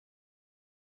down.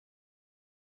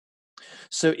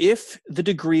 So if the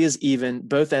degree is even,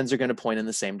 both ends are going to point in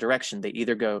the same direction. They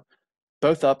either go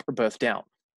both up or both down.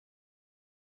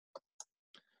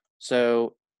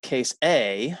 So case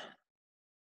A,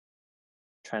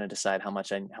 trying to decide how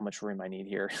much room I need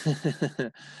here.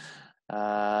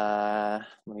 Let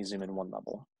me zoom in one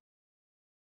level.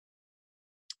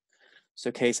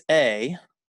 So case A,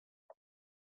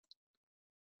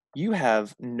 you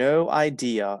have no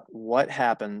idea what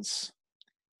happens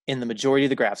in the majority of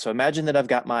the graph. So imagine that I've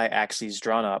got my axes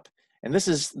drawn up, and this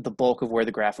is the bulk of where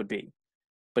the graph would be.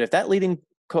 But if that leading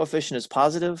coefficient is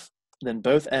positive, then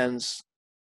both ends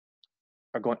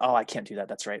are going, oh, I can't do that,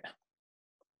 that's right,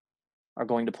 are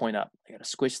going to point up. I gotta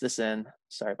squish this in,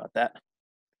 sorry about that.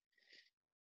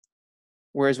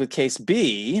 Whereas with case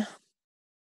B,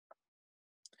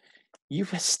 you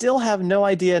still have no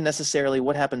idea necessarily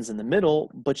what happens in the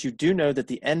middle, but you do know that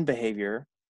the end behavior,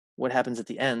 what happens at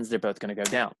the ends, they're both gonna go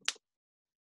down.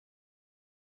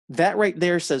 That right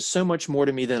there says so much more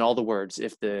to me than all the words.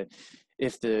 If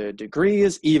the degree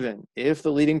is even, if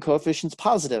the leading coefficient's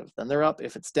positive, then they're up.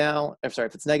 If it's down, if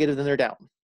it's negative, then they're down.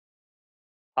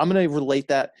 I'm gonna relate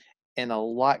that in a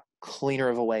lot cleaner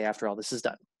of a way after all this is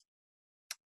done.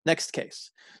 Next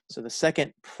case. So the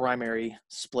second primary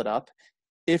split up,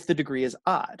 if the degree is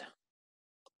odd.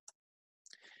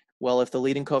 Well, if the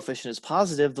leading coefficient is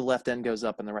positive, the left end goes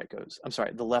up and the right goes,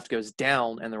 the left goes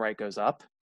down and the right goes up.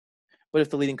 But if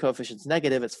the leading coefficient is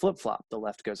negative, it's flip-flop. The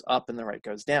left goes up and the right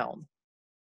goes down.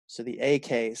 So the A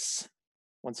case,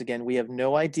 once again, we have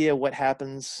no idea what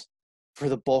happens for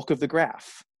the bulk of the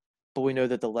graph, but we know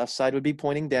that the left side would be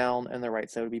pointing down and the right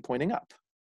side would be pointing up.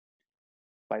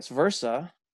 Vice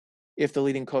versa, if the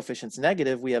leading coefficient's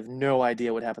negative, we have no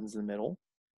idea what happens in the middle,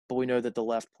 but we know that the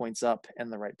left points up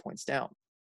and the right points down.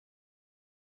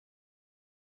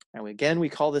 And again, we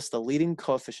call this the leading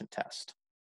coefficient test.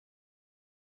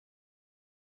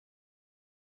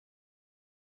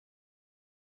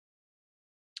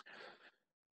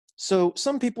 So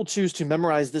some people choose to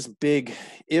memorize this big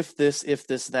if this,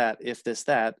 that, if this,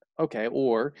 that, okay,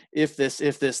 or if this,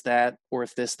 that, or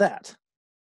if this, that.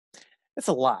 It's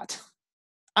a lot.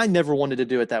 I never wanted to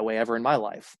do it that way ever in my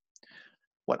life.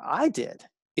 What I did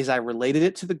is I related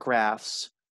it to the graphs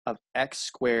of x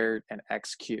squared and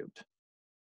x cubed.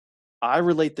 I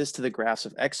relate this to the graphs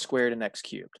of x squared and x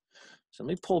cubed. So let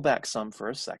me pull back some for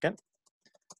a second.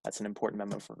 That's an important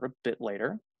memo for a bit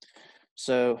later.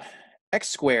 So x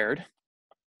squared,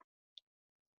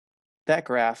 that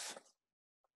graph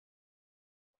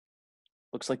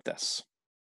looks like this.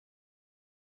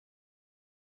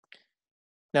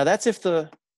 Now that's if the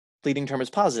leading term is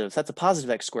positive. That's a positive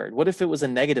x squared. What if it was a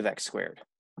negative x squared?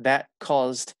 That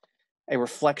caused a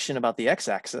reflection about the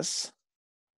x-axis,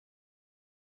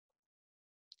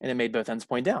 and it made both ends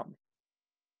point down.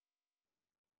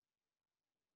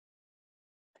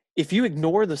 If you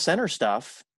ignore the center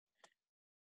stuff,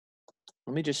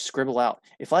 let me just scribble out.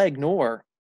 If I ignore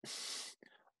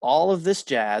all of this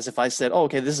jazz, if I said, oh,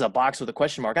 okay, this is a box with a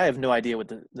question mark, I have no idea what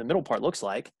the middle part looks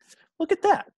like. Look at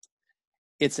that.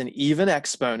 It's an even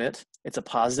exponent, it's a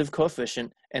positive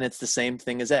coefficient, and it's the same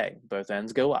thing as a. Both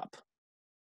ends go up.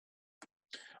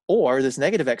 Or this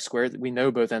negative x squared, we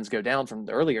know both ends go down from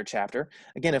the earlier chapter.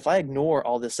 Again, if I ignore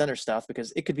all this center stuff,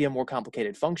 because it could be a more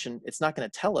complicated function, it's not going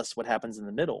to tell us what happens in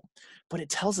the middle, but it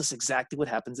tells us exactly what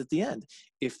happens at the end.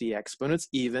 If the exponent's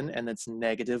even and it's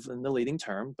negative in the leading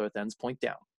term, both ends point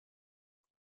down.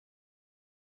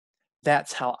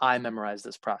 That's how I memorize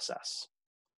this process.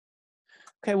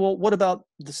 Okay, well, what about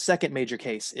the second major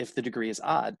case if the degree is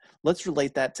odd? Let's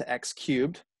relate that to x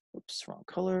cubed. Oops, wrong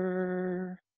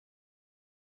color.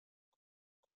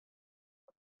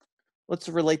 Let's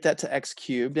relate that to x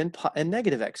cubed and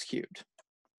negative x cubed,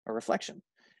 a reflection.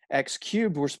 X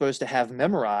cubed, we're supposed to have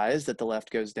memorized that the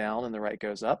left goes down and the right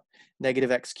goes up.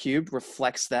 Negative x cubed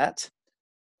reflects that.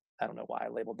 I don't know why I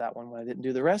labeled that one when I didn't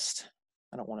do the rest.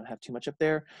 I don't want to have too much up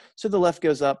there. So the left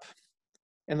goes up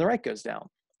and the right goes down.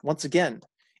 Once again,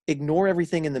 ignore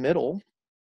everything in the middle.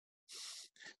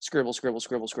 Scribble, scribble,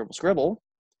 scribble, scribble, scribble.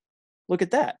 Look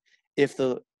at that. If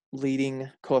the leading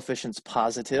coefficient's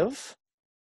positive,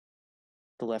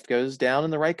 the left goes down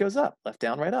and the right goes up. Left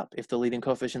down, right up. If the leading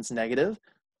coefficient's negative,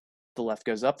 the left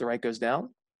goes up, the right goes down.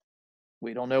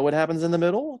 We don't know what happens in the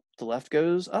middle. The left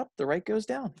goes up, the right goes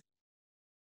down.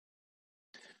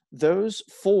 Those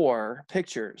four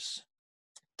pictures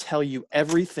tell you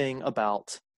everything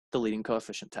about the leading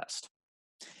coefficient test.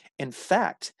 In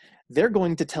fact, they're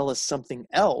going to tell us something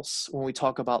else when we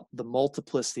talk about the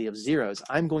multiplicity of zeros.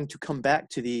 I'm going to come back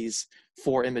to these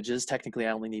four images. Technically,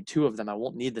 I only need two of them. I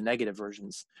won't need the negative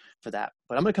versions for that.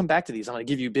 But I'm going to come back to these. I'm going to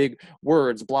give you big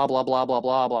words, blah, blah, blah, blah,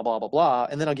 blah, blah, blah, blah, blah,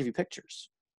 and then I'll give you pictures.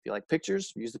 If you like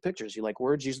pictures, use the pictures. You like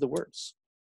words, use the words.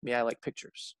 Me, I like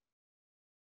pictures.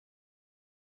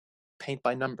 Paint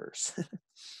by numbers.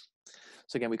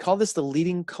 So again, we call this the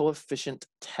leading coefficient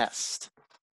test.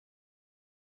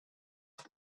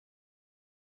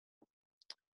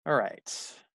 All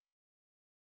right.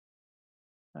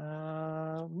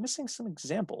 Missing some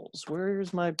examples.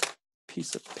 Where's my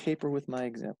piece of paper with my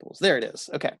examples? There it is.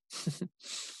 Okay.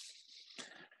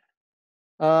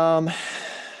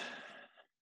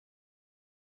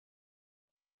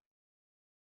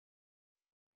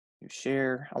 You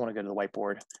share. I want to go to the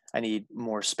whiteboard. I need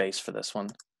more space for this one.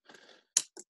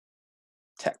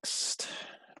 Text.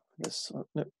 This. No,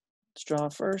 let's draw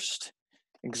first.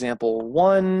 Example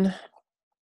 1.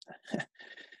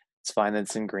 It's fine that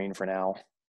it's in green for now.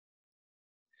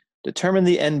 Determine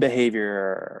the end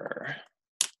behavior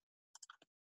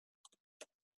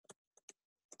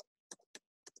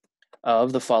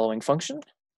of the following function.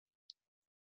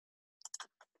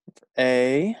 For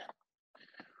A,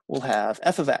 we'll have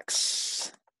f of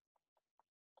x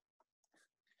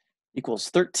equals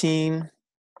 13,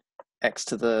 x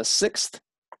to the 6th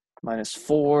minus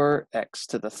 4, x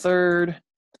to the 3rd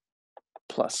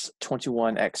plus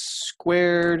 21x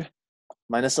squared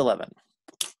minus 11.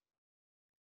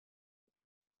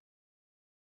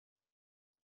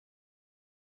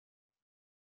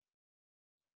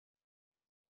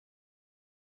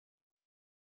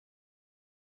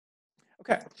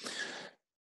 Okay,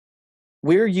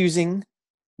 We're using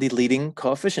the leading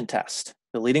coefficient test.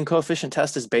 The leading coefficient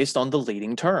test is based on the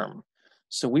leading term.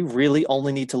 So we really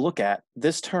only need to look at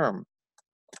this term.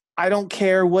 I don't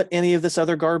care what any of this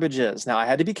other garbage is. Now, I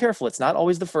had to be careful. It's not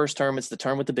always the first term. It's the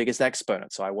term with the biggest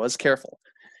exponent. So I was careful.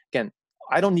 Again,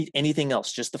 I don't need anything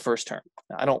else, just the first term.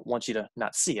 Now, I don't want you to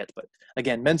not see it, but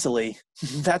again, mentally,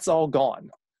 that's all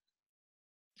gone.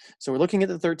 So we're looking at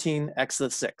the 13x to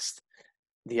the sixth.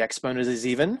 The exponent is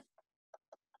even.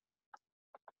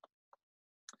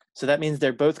 So that means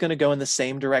they're both going to go in the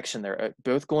same direction. They're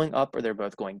both going up or they're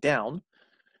both going down.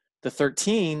 The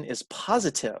 13 is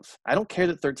positive. I don't care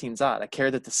that 13 is odd. I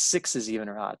care that the 6 is even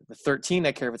or odd. The 13,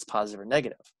 I care if it's positive or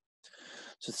negative.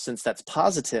 So since that's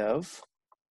positive,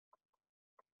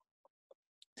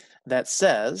 that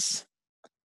says,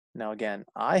 now again,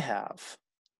 I have,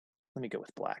 let me go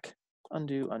with black.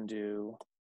 Undo, undo.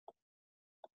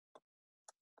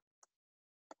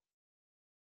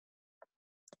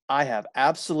 I have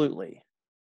absolutely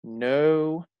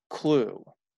no clue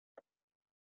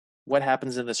what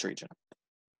happens in this region.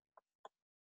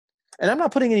 And I'm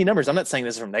not putting any numbers. I'm not saying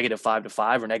this is from -5 to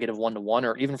 5 or -1 to 1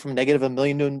 or even from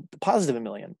 -1,000,000 to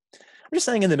 +1,000,000. I'm just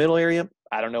saying in the middle area,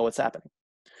 I don't know what's happening.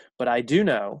 But I do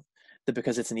know that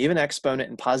because it's an even exponent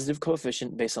and positive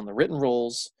coefficient based on the written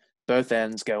rules, both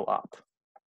ends go up.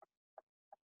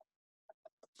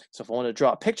 So if I want to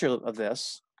draw a picture of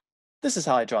this, this is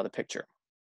how I draw the picture.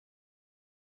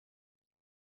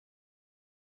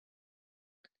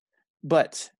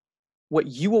 But what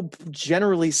you will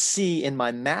generally see in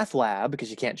my math lab,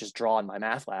 because you can't just draw in my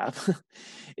math lab,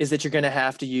 is that you're going to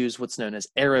have to use what's known as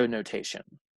arrow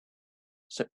notation.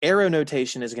 So arrow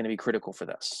notation is going to be critical for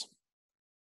this.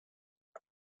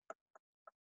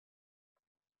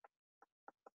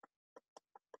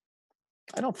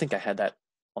 I don't think I had that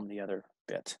on the other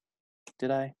bit.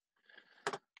 Did I?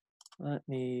 Let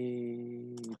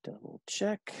me double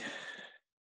check.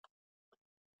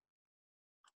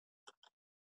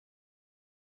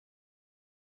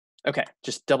 Okay,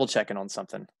 just double checking on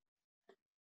something.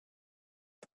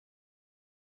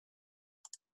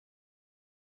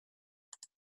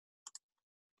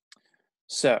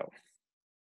 So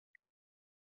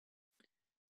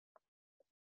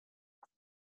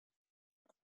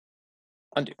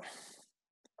undo.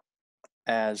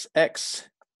 As x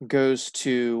goes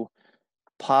to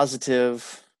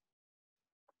positive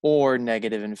or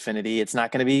negative infinity, it's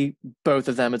not going to be both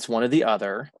of them, it's one or the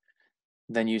other.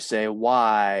 Then you say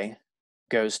y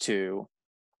goes to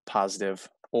positive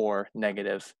or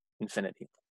negative infinity.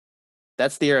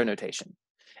 That's the arrow notation.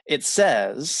 It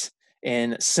says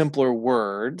in simpler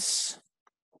words,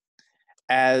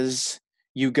 as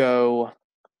you go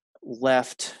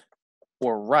left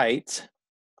or right,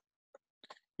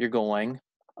 you're going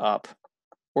up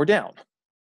or down.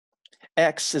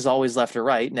 X is always left or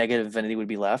right. Negative infinity would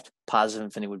be left. Positive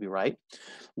infinity would be right.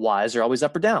 Y's are always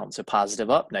up or down. So positive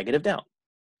up, negative down.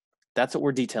 That's what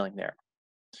we're detailing there.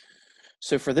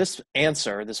 So for this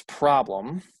answer, this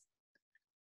problem,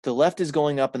 the left is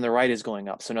going up and the right is going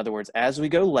up. So in other words, as we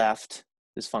go left,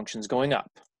 this function is going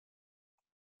up.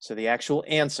 So the actual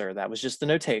answer, that was just the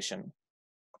notation.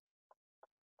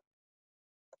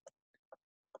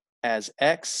 As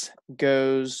x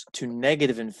goes to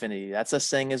negative infinity, that's us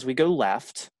saying as we go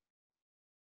left,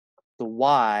 the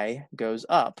y goes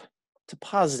up to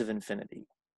positive infinity.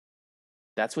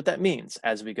 That's what that means.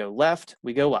 As we go left,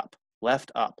 we go up.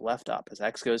 Left, up, left, up. As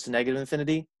x goes to negative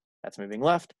infinity, that's moving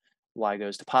left. Y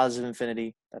goes to positive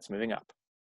infinity, that's moving up.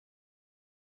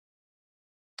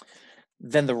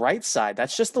 Then the right side,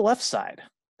 that's just the left side.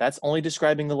 That's only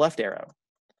describing the left arrow.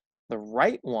 The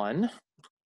right one,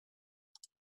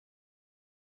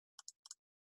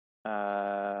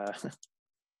 there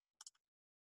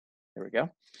we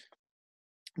go.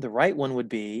 The right one would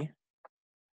be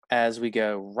as we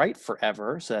go right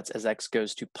forever. So that's as x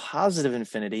goes to positive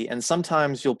infinity. And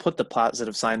sometimes you'll put the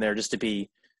positive sign there just to be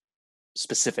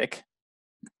specific.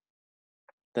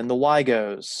 Then the y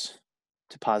goes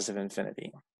to positive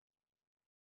infinity.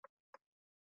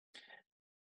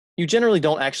 You generally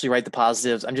don't actually write the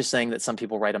positives. I'm just saying that some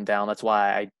people write them down. That's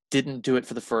why I didn't do it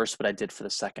for the first, but I did for the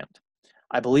second.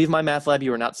 I believe my math lab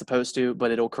you are not supposed to,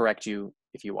 but it'll correct you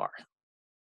if you are.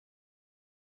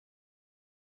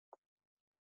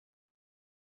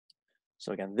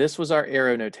 So again, this was our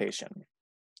arrow notation.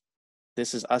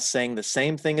 This is us saying the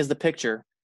same thing as the picture,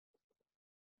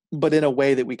 but in a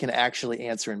way that we can actually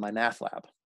answer in my math lab.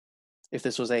 If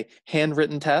this was a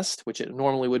handwritten test, which it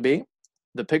normally would be,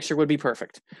 the picture would be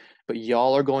perfect. But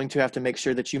y'all are going to have to make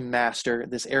sure that you master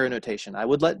this arrow notation. I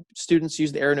would let students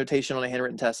use the arrow notation on a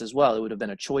handwritten test as well. It would have been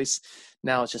a choice.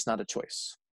 Now it's just not a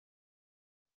choice.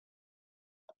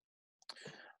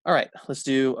 All right, let's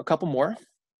do a couple more.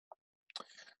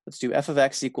 Let's do f of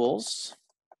x equals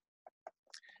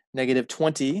negative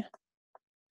 20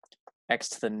 x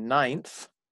to the 9th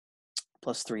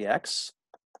plus 3x.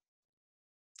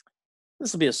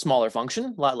 This will be a smaller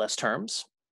function, a lot less terms,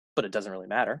 but it doesn't really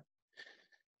matter.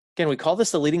 Again, we call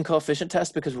this the leading coefficient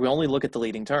test because we only look at the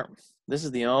leading term. This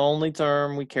is the only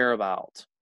term we care about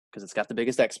because it's got the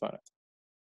biggest exponent.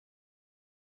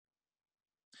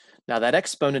 Now that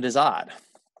exponent is odd.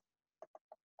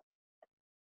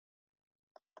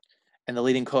 And the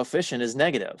leading coefficient is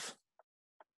negative.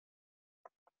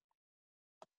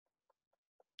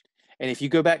 And if you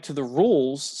go back to the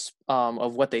rules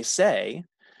of what they say,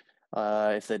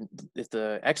 if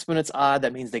the exponent's odd,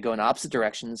 that means they go in opposite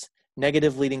directions.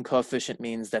 Negative leading coefficient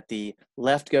means that the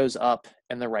left goes up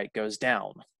and the right goes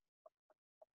down.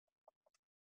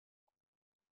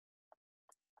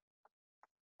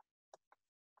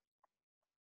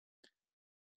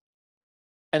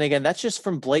 And again, that's just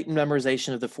from blatant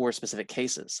memorization of the 4 specific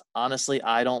cases. Honestly,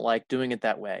 I don't like doing it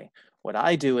that way. What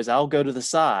I do is I'll go to the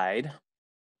side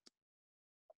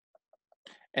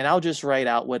and I'll just write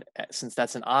out what, since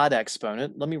that's an odd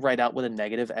exponent, let me write out what a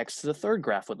negative x to the 3rd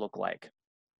graph would look like.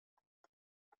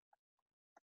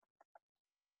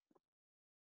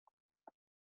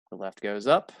 The left goes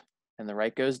up and the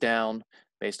right goes down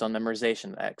based on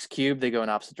memorization. The x cubed, they go in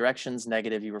opposite directions.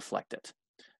 Negative, you reflect it.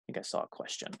 I think I saw a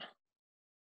question.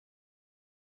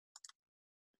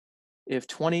 If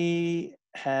 20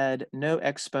 had no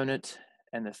exponent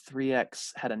and the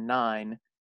 3x had a 9,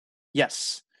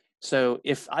 yes. So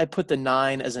if I put the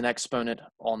 9 as an exponent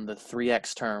on the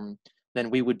 3x term, then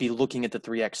we would be looking at the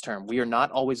 3x term. We are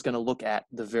not always going to look at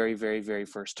the very, very, very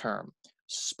first term.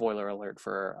 Spoiler alert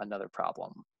for another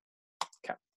problem.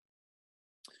 Okay.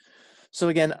 So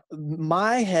again,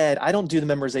 my head, I don't do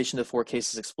the memorization of the 4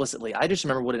 cases explicitly. I just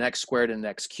remember what an x squared and an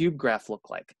x cubed graph look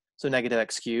like. So negative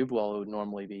x cubed, well, it would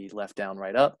normally be left down,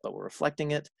 right up, but we're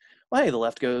reflecting it. Well, hey, the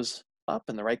left goes up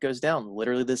and the right goes down.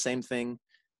 Literally the same thing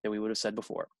that we would have said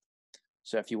before.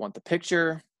 So if you want the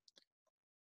picture,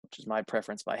 which is my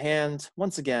preference by hand,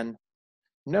 once again,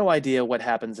 no idea what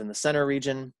happens in the center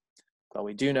region, but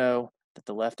we do know that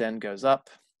the left end goes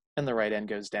up and the right end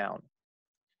goes down.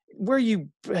 Where you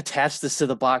attach this to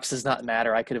the box does not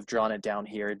matter. I could have drawn it down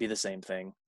here. It'd be the same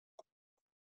thing.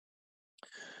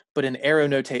 But in arrow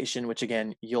notation, which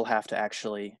again, you'll have to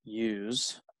actually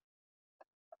use,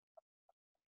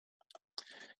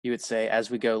 you would say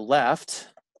as we go left,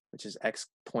 which is x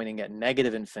pointing at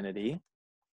negative infinity,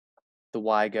 the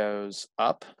y goes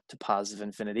up to positive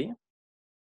infinity.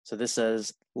 So this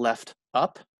says left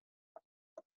up.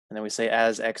 And then we say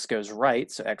as x goes right,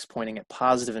 so x pointing at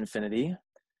positive infinity,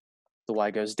 the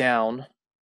y goes down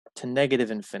to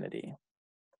negative infinity.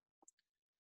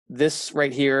 This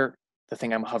right here, the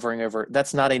thing I'm hovering over,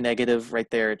 that's not a negative right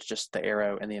there. It's just the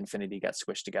arrow and the infinity got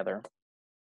squished together. In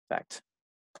fact,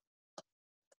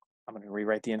 I'm going to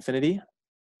rewrite the infinity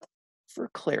for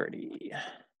clarity.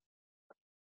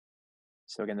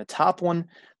 So again, the top one,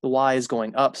 the y is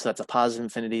going up, so that's a positive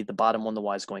infinity. The bottom one, the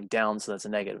y is going down, so that's a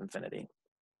negative infinity.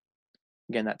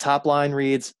 Again, that top line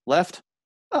reads left,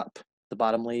 up. The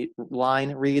bottom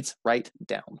line reads right,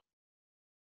 down.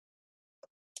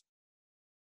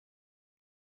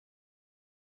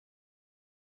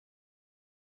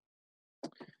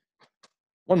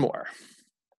 One more.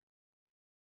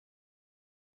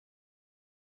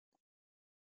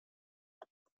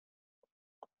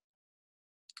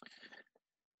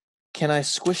 Can I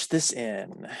squish this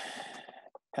in?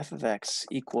 F of x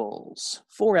equals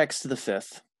 4x to the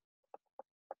 5th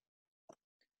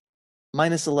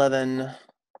minus 11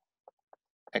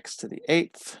 x to the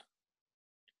 8th.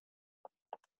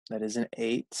 That is an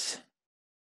 8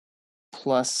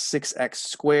 plus 6x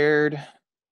squared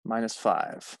minus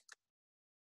 5.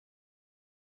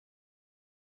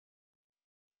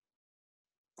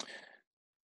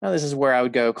 Now this is where I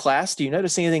would go, class, do you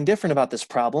notice anything different about this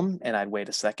problem? And I'd wait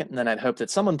a second, and then I'd hope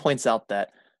that someone points out that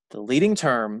the leading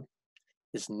term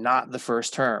is not the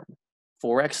first term.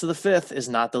 4x to the 5th is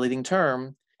not the leading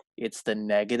term. It's the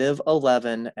negative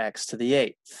 11x to the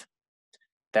 8th.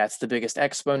 That's the biggest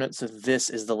exponent, so this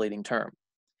is the leading term.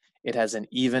 It has an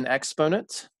even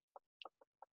exponent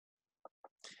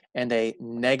and a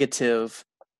negative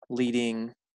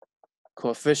leading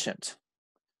coefficient.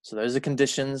 So those are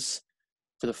conditions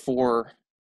for the 4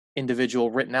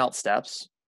 individual written out steps.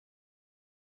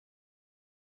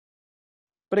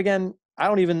 But again, I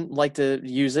don't even like to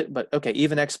use it, but okay,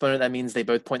 even exponent, that means they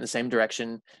both point in the same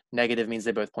direction. Negative means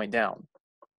they both point down.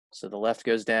 So the left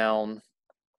goes down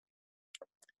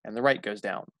and the right goes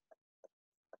down.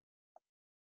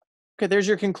 Okay, there's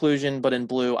your conclusion, but in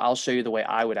blue, I'll show you the way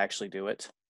I would actually do it.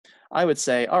 I would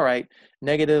say, all right,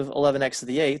 negative 11x to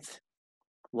the 8th,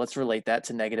 let's relate that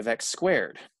to negative x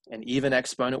squared. An even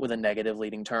exponent with a negative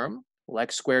leading term. Well,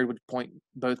 x squared would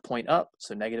both point up,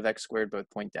 so negative x squared both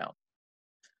point down.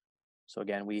 So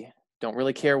again, we don't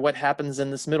really care what happens in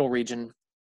this middle region,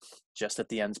 just that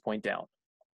the ends point down.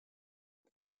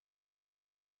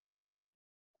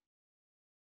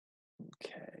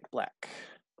 Okay, black.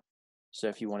 So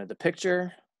if you wanted the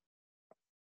picture,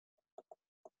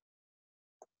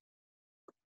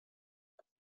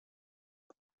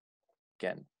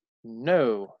 again,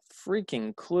 no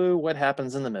freaking clue what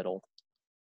happens in the middle,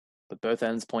 but both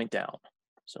ends point down.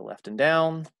 So left and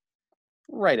down,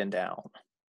 right and down.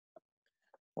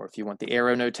 Or if you want the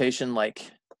arrow notation like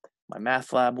my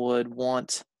math lab would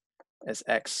want, as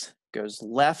x goes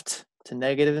left to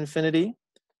negative infinity,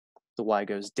 the y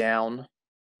goes down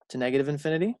to negative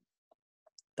infinity.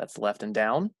 That's left and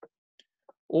down.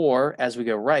 Or as we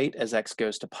go right, as x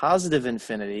goes to positive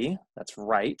infinity, that's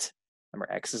right.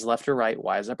 Remember, x is left or right,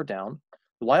 y is up or down.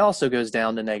 The y also goes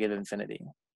down to negative infinity.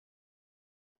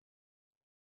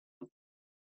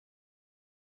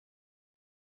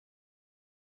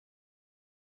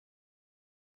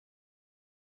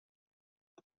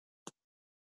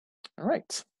 All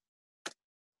right.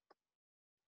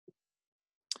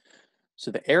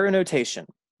 So the arrow notation,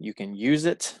 you can use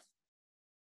it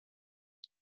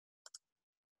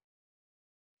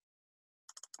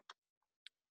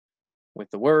with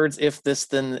the words if this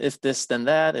then that, if this then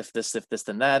that, if this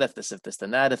then that, if this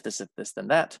then that, if this then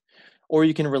that, or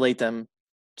you can relate them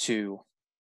to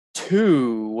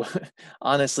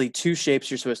honestly two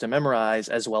shapes you're supposed to memorize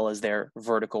as well as their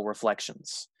vertical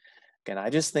reflections. Again,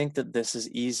 I just think that this is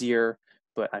easier,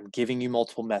 but I'm giving you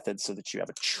multiple methods so that you have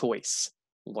a choice.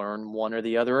 Learn one or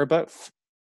the other or both.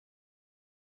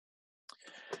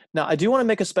 Now, I do want to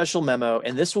make a special memo,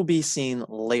 and this will be seen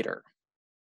later.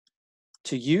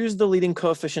 To use the leading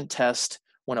coefficient test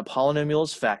when a polynomial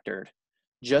is factored,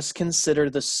 just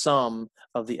consider the sum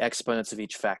of the exponents of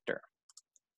each factor.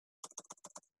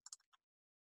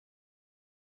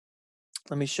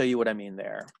 Let me show you what I mean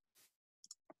there.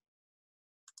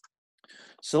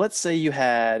 So let's say you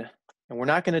had, and we're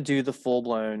not going to do the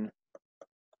full-blown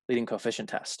leading coefficient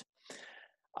test.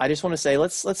 I just want to say,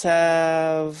 let's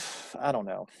have, I don't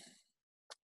know,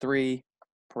 3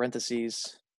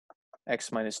 parentheses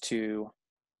x minus 2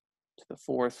 to the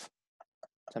 4th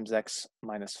times x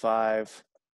minus 5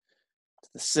 to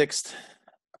the 6th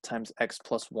times x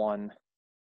plus 1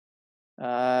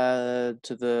 to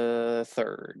the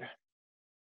 3rd.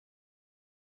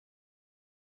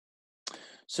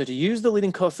 So to use the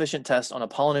leading coefficient test on a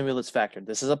polynomial that's factored,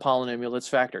 this is a polynomial that's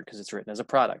factored because it's written as a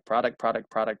product,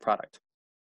 product.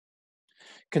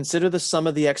 Consider the sum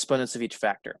of the exponents of each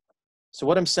factor. So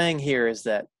what I'm saying here is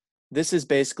that this is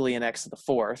basically an x to the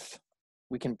 4th.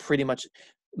 We can pretty much,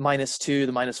 minus 2,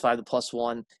 the minus 5, the plus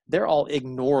 1, they're all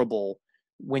ignorable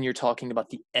when you're talking about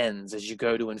the ends as you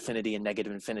go to infinity and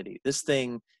negative infinity. This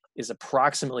thing is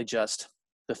approximately just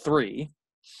the 3,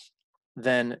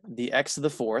 then the x to the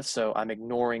 4th, so I'm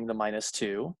ignoring the minus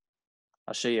 2.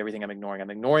 I'll show you everything I'm ignoring.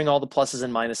 I'm ignoring all the pluses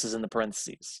and minuses in the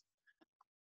parentheses.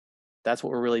 That's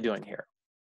what we're really doing here.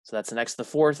 So that's an x to the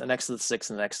 4th, an x to the 6th,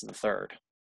 and an x to the 3rd.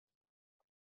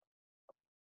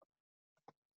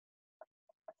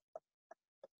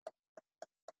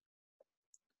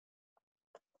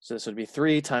 So this would be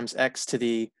 3 times x to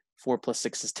the 4 plus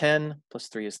 6 is 10, plus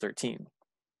 3 is 13.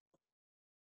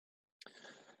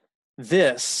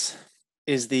 This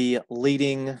is the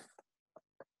leading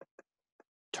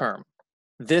term.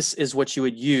 This is what you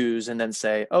would use and then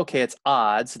say, okay, it's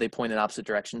odd, so they point in opposite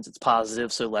directions. It's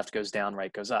positive, so left goes down,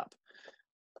 right goes up.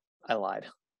 I lied.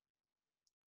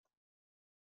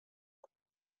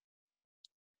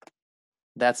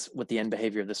 That's what the end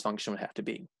behavior of this function would have to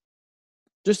be.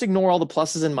 Just ignore all the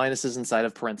pluses and minuses inside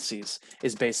of parentheses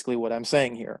is basically what I'm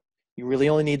saying here. You really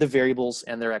only need the variables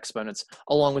and their exponents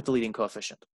along with the leading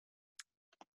coefficient.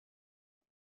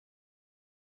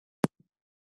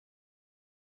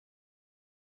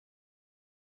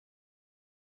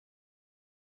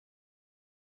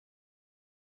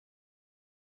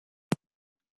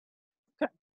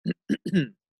 Okay.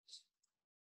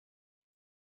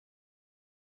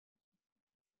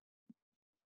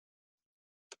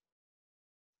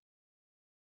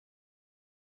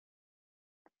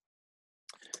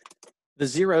 The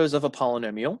zeros of a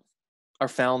polynomial are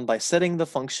found by setting the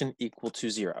function equal to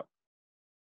 0.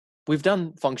 We've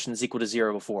done functions equal to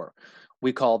 0 before.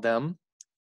 We call them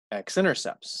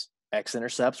x-intercepts.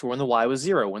 X-intercepts were when the y was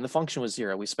 0, when the function was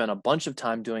 0. We spent a bunch of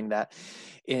time doing that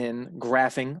in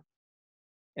graphing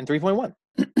in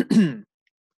 3.1.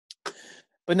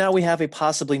 But now we have a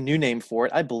possibly new name for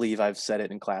it. I believe I've said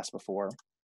it in class before.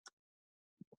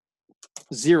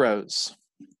 Zeros.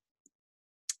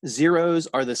 Zeros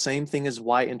are the same thing as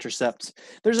y-intercepts.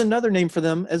 There's another name for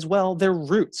them as well. They're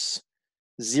roots.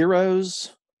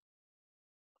 Zeros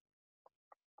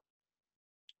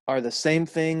are the same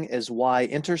thing as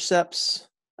y-intercepts.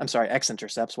 I'm sorry,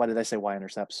 x-intercepts. Why did I say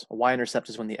y-intercepts? A y-intercept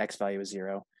is when the x value is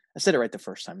 0. I said it right the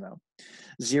first time, though.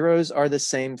 Zeros are the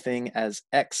same thing as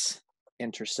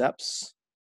x-intercepts,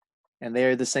 and they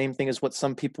are the same thing as what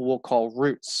some people will call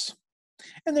roots.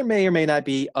 And there may or may not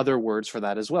be other words for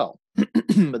that as well,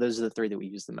 but those are the three that we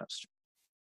use the most.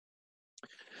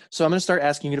 So I'm going to start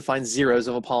asking you to find zeros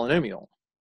of a polynomial.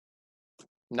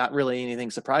 Not really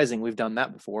anything surprising. We've done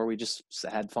that before. We just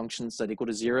had functions set equal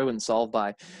to 0 and solved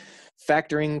by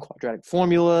factoring, quadratic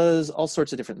formulas, all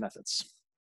sorts of different methods.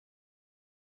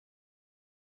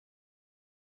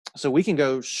 So we can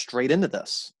go straight into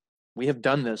this. We have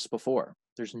done this before.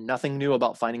 There's nothing new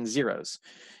about finding zeros.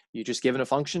 You just given a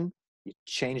function, you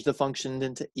change the function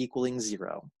into equaling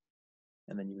 0,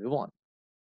 and then you move on.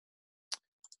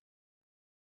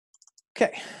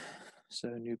 Okay, so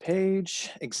new page,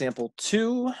 example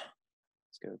 2. Let's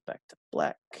go back to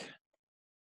black.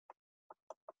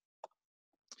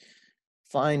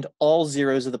 Find all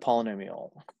zeros of the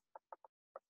polynomial.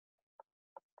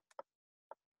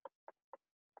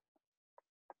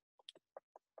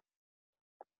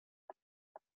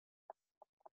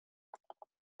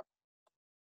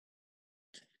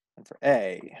 And for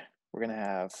A, we're going to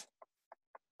have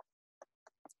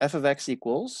f of x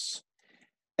equals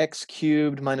x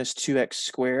cubed minus 2x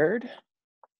squared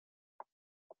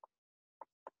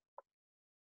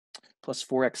plus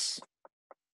 4x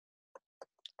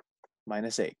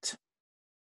minus 8.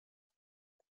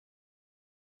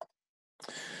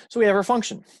 So we have our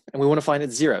function, and we want to find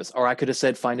its zeros, or I could have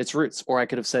said find its roots, or I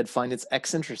could have said find its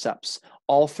x-intercepts.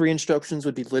 All three instructions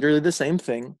would be literally the same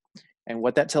thing, and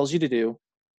what that tells you to do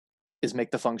is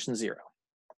make the function 0.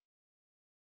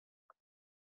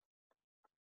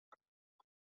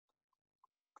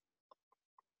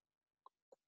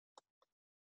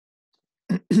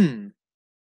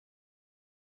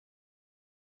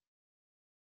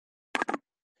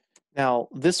 Now,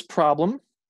 this problem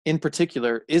in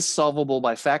particular is solvable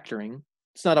by factoring.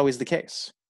 It's not always the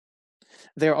case.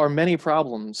 There are many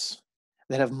problems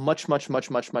that have much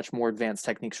more advanced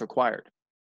techniques required.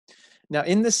 Now,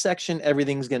 in this section,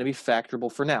 everything's going to be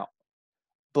factorable for now.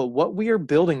 But what we are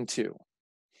building to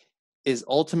is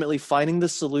ultimately finding the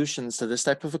solutions to this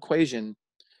type of equation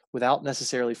without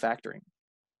necessarily factoring,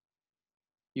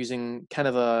 using kind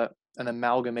of an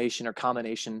amalgamation or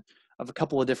combination of a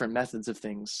couple of different methods of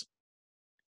things.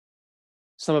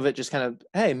 Some of it just kind of,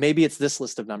 hey, maybe it's this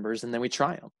list of numbers, and then we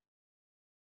try them.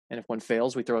 And if one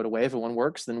fails, we throw it away. If one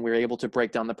works, then we're able to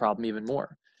break down the problem even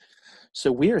more.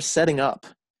 So we are setting up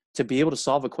to be able to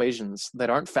solve equations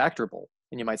that aren't factorable.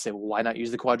 And you might say, well, why not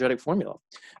use the quadratic formula?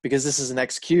 Because this is an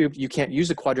x cubed, you can't use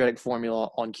a quadratic formula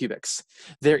on cubics.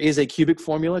 There is a cubic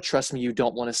formula. Trust me, you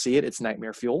don't want to see it. It's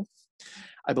nightmare fuel.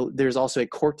 There's also a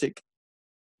quartic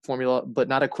formula, but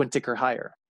not a quintic or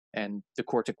higher. And the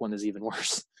quartic one is even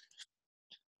worse.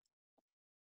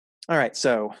 All right,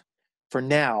 so for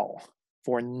now,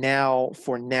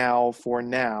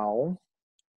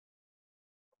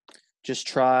 just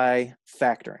try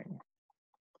factoring.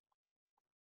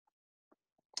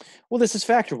 Well, this is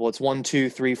factorable. It's 1, 2,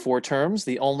 3, 4 terms.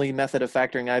 The only method of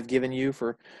factoring I've given you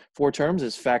for 4 terms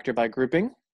is factor by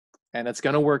grouping, and it's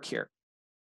going to work here.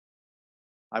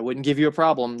 I wouldn't give you a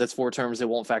problem that's 4 terms that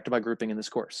won't factor by grouping in this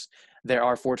course. There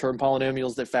are 4-term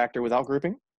polynomials that factor without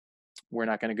grouping. We're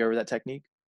not going to go over that technique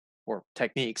or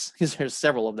techniques because there's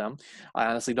several of them. I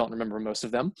honestly don't remember most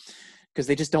of them because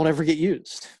they just don't ever get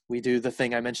used. We do the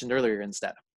thing I mentioned earlier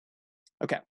instead.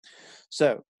 Okay,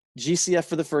 so GCF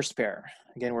for the first pair.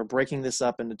 Again, we're breaking this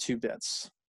up into 2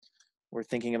 bits. We're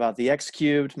thinking about the x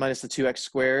cubed minus the 2x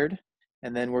squared,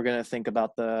 and then we're going to think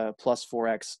about the plus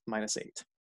 4x minus 8.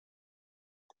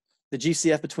 The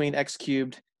GCF between x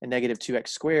cubed and negative 2x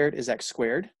squared is x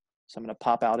squared. So I'm going to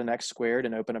pop out an x squared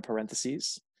and open a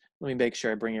parentheses. Let me make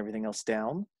sure I bring everything else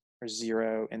down, our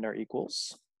 0 and our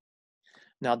equals.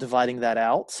 Now dividing that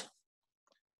out,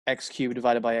 x cubed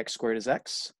divided by x squared is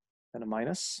x, and a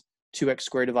minus. 2x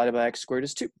squared divided by x squared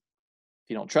is 2. If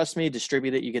you don't trust me,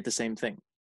 distribute it, you get the same thing.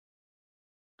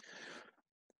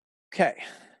 Okay.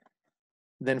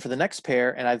 Then for the next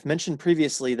pair, and I've mentioned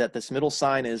previously that this middle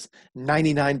sign is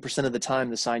 99% of the time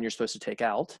the sign you're supposed to take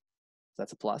out.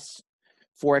 That's a plus.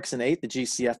 4x and 8, the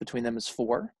GCF between them is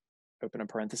 4. Open a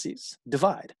parentheses.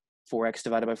 Divide. 4x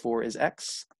divided by 4 is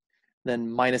x.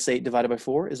 Then minus 8 divided by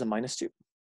 4 is a minus 2.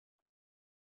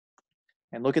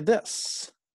 And look at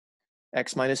this.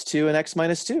 X minus 2 and X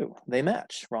minus 2, they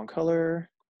match. Wrong color.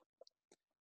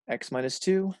 X minus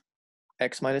 2,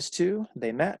 X minus 2,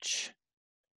 they match.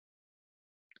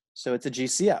 So it's a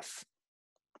GCF.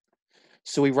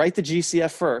 So we write the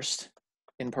GCF first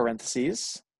in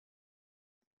parentheses.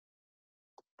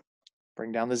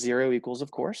 Bring down the 0 equals,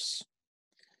 of course.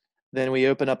 Then we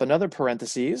open up another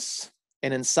parentheses,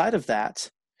 and inside of that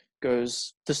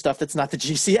goes the stuff that's not the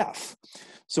GCF.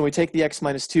 So when we take the X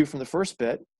minus 2 from the first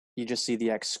bit, you just see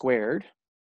the X squared.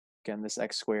 Again, this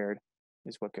X squared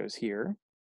is what goes here.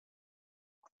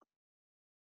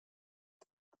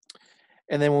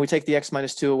 And then when we take the X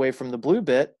minus 2 away from the blue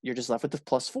bit, you're just left with the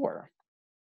plus 4.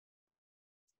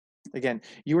 Again,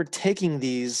 you are taking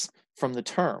these from the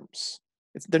terms.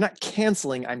 They're not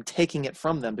canceling, I'm taking it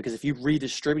from them, because if you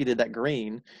redistributed that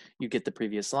green, you get the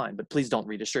previous line, but please don't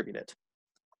redistribute it.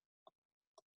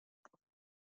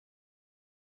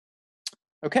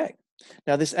 Okay,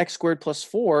 now this X squared plus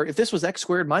 4, if this was X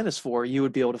squared minus 4, you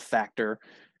would be able to factor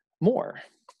more.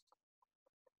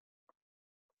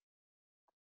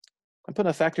 I'm putting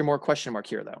a factor more question mark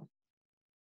here though,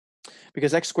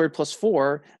 because X squared plus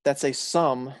 4, that's a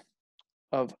sum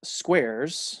of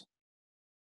squares,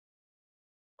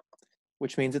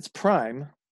 which means it's prime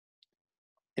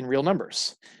in real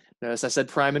numbers. Notice I said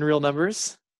prime in real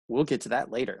numbers. We'll get to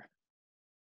that later.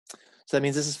 So that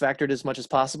means this is factored as much as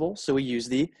possible. So we use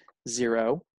the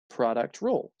 0 product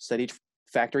rule. Set each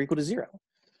factor equal to 0.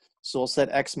 So we'll set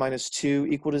X minus 2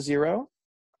 equal to 0.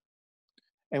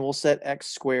 And we'll set X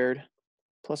squared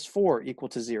plus 4 equal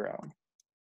to 0.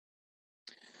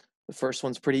 The first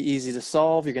one's pretty easy to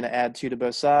solve. You're going to add 2 to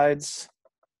both sides,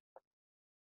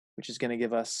 which is going to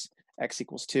give us X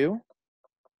equals 2.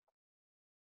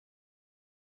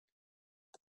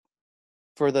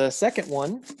 For the second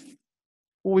one,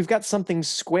 well, we've got something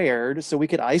squared, so we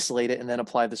could isolate it and then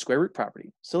apply the square root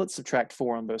property. So let's subtract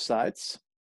 4 on both sides,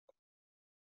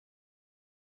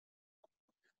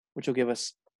 which will give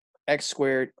us X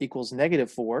squared equals negative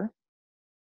 4.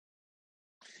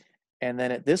 And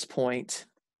then at this point,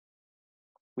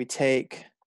 we take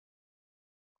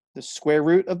the square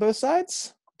root of both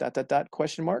sides, ...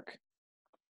 question mark.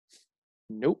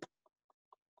 Nope.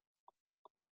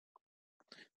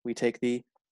 We take the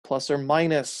plus or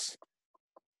minus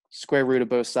square root of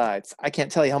both sides. I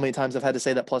can't tell you how many times I've had to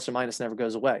say that plus or minus never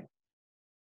goes away.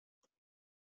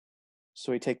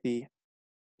 So we take the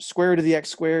square root of the X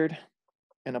squared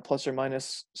and a plus or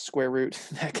minus square root.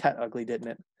 That got ugly, didn't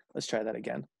it? Let's try that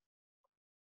again.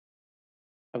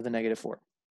 Of the negative 4,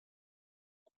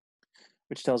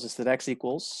 which tells us that X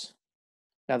equals,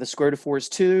 now the square root of 4 is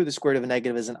 2, the square root of a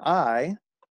negative is an I,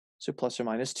 so plus or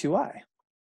minus 2i.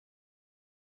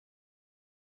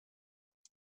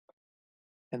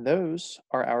 And those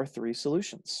are our 3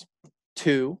 solutions: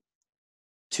 2,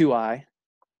 2i,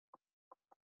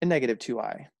 and negative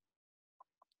 2i.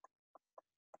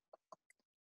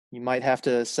 You might have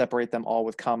to separate them all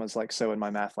with commas like so in my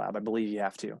math lab. I believe you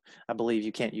have to. I believe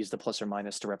you can't use the plus or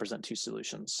minus to represent 2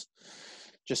 solutions,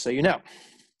 just so you know.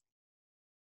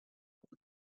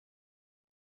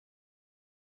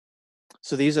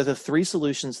 So these are the 3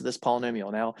 solutions to this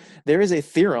polynomial. Now, there is a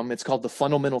theorem, it's called the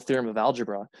fundamental theorem of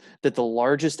algebra, that the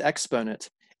largest exponent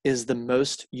is the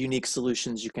most unique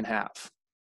solutions you can have.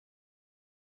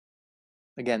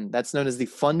 Again, that's known as the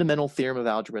fundamental theorem of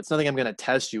algebra. It's nothing I'm going to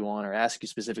test you on or ask you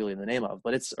specifically the name of,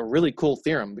 but it's a really cool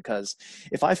theorem, because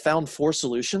if I found 4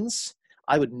 solutions,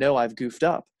 I would know I've goofed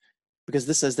up, because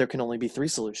this says there can only be 3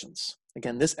 solutions.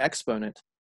 Again, this exponent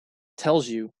tells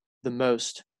you the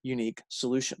most unique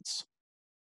solutions.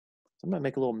 So I'm going to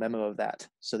make a little memo of that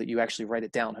so that you actually write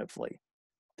it down, hopefully.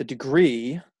 The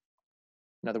degree,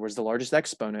 in other words, the largest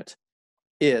exponent,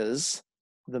 is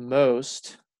the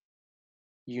most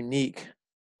unique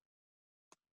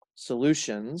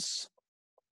solutions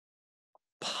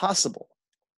possible.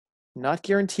 Not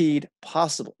guaranteed,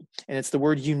 possible. And it's the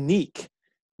word unique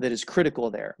that is critical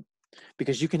there,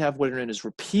 because you can have what are known as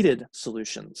repeated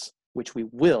solutions, which we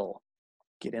will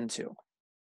get into.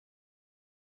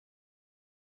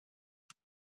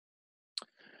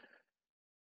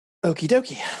 Okie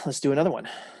dokie, let's do another one.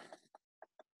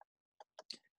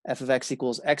 F of x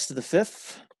equals x to the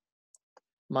 5th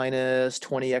minus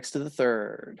 20x to the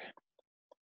 3rd.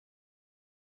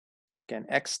 Again,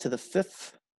 x to the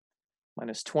 5th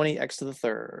minus 20x to the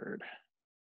 3rd.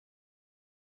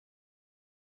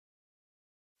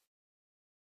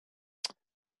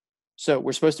 So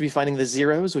we're supposed to be finding the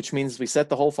zeros, which means we set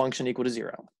the whole function equal to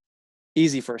 0.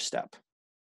 Easy first step.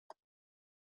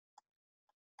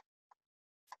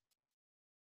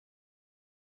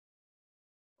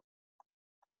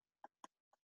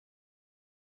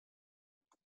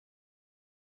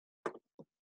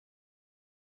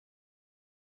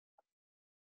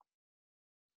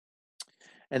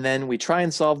 And then we try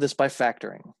and solve this by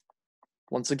factoring.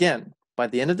 Once again, by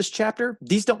the end of this chapter,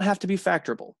 these don't have to be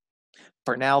factorable.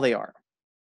 For now, they are.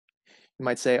 You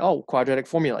might say, oh, quadratic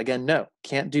formula. Again, no,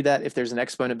 can't do that if there's an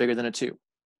exponent bigger than a 2.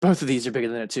 Both of these are bigger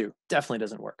than a 2. Definitely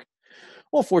doesn't work.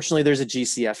 Well, fortunately, there's a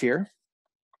GCF here.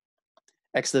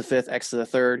 X to the fifth, x to the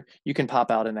third. You can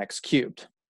pop out an x cubed.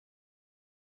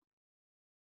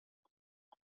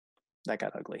 That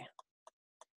got ugly.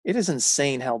 It is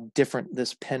insane how different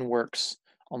this pen works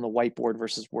on the whiteboard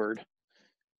versus Word.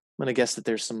 I'm going to guess that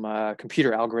there's some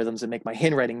computer algorithms that make my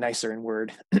handwriting nicer in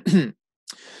Word.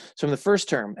 So in the first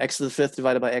term, x to the fifth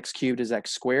divided by x cubed is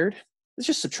x squared. It's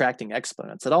just subtracting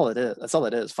exponents. That's all it is. That's all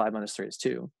it is. 5 minus 3 is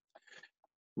 2.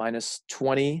 Minus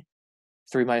 20.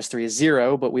 3 minus 3 is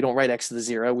 0, but we don't write x to the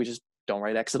 0. We just don't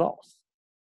write x at all.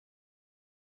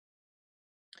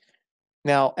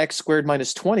 Now, x squared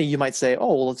minus 20, you might say, oh,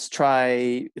 well, let's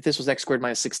try, if this was x squared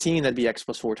minus 16, that'd be x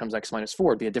plus 4 times x minus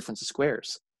 4. It'd be a difference of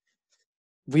squares.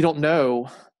 We don't know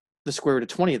the square root of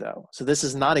 20, though. So this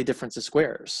is not a difference of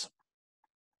squares.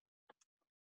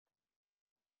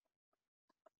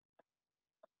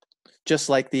 Just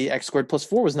like the x squared plus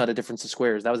 4 was not a difference of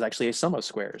squares. That was actually a sum of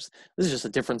squares. This is just a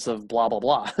difference of blah, blah,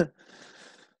 blah.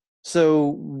 So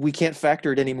we can't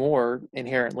factor it anymore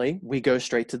inherently. We go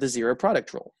straight to the zero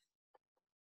product rule.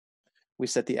 We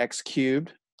set the x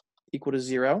cubed equal to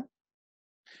 0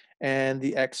 and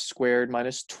the x squared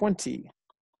minus 20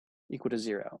 equal to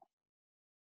 0.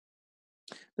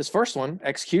 This first one,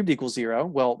 x cubed equals 0.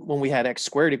 Well, when we had x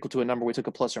squared equal to a number, we took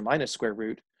a plus or minus square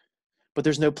root. But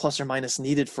there's no plus or minus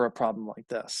needed for a problem like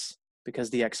this because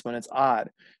the exponent's odd.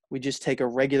 We just take a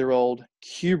regular old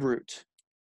cube root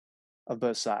of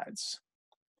both sides.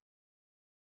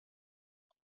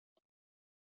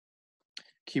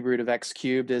 Cube root of x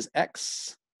cubed is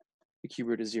x. The cube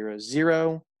root of 0 is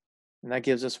 0. And that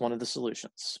gives us one of the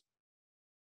solutions.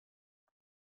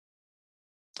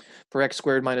 For x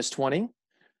squared minus 20,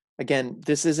 again,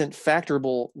 this isn't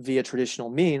factorable via traditional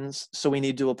means, so we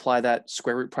need to apply that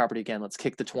square root property again. Let's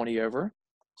kick the 20 over.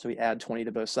 So we add 20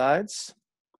 to both sides,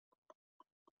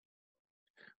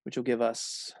 which will give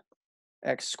us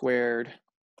x squared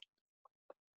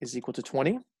is equal to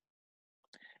 20.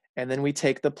 And then we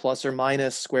take the plus or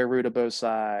minus square root of both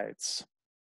sides.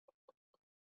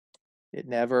 It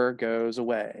never goes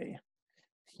away.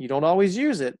 You don't always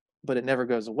use it, but it never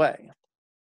goes away.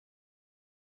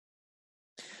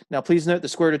 Now, please note the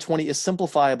square root of 20 is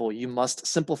simplifiable. You must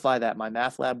simplify that. My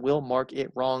math lab will mark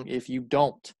it wrong if you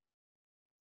don't.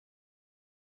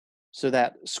 So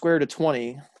that square root of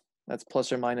 20, that's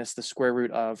plus or minus the square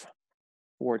root of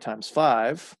 4 times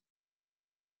 5.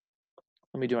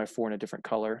 Let me do my 4 in a different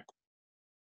color.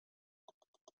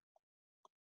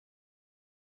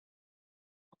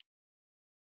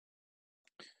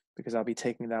 Because I'll be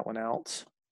taking that one out.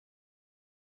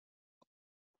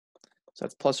 So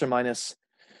that's plus or minus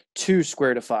 2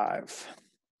 square root of 5.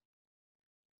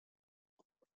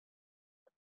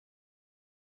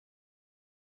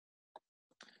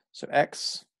 So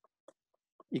x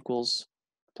equals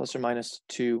plus or minus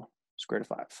 2 square root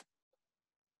of 5.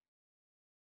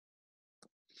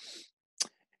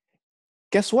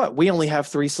 Guess what? We only have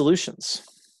 3 solutions.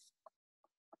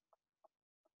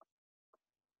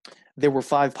 There were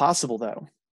 5 possible though,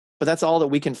 but that's all that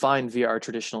we can find via our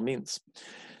traditional means.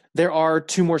 There are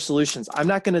 2 more solutions. I'm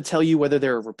not going to tell you whether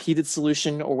they're a repeated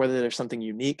solution or whether there's something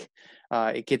unique.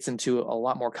 It gets into a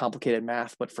lot more complicated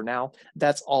math, but for now,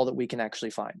 that's all that we can actually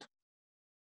find.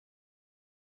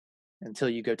 Until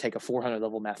you go take a 400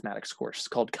 level mathematics course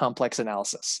called complex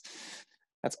analysis.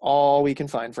 That's all we can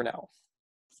find for now.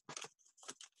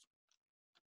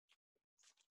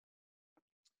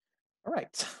 All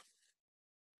right.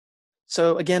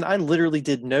 So again, I literally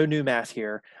did no new math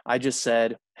here. I just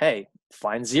said, hey,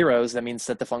 find zeros. That means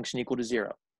set the function equal to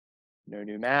 0. No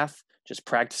new math, just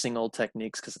practicing old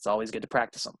techniques because it's always good to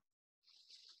practice them.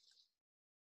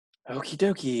 Okie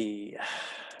dokie.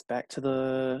 Back to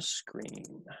the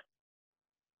screen.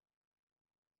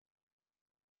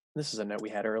 This is a note we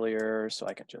had earlier, so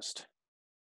I can just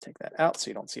take that out so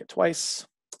you don't see it twice.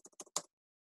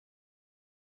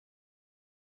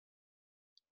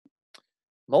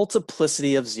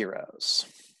 Multiplicity of zeros.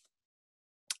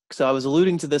 So I was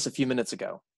alluding to this a few minutes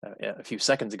ago, a few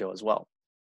seconds ago as well.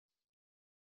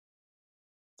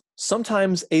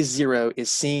 Sometimes a 0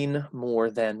 is seen more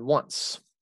than once.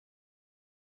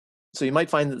 So you might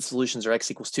find that the solutions are x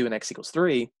equals 2 and x equals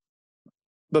 3,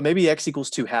 but maybe x equals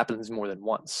 2 happens more than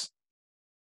once.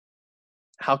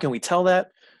 How can we tell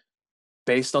that?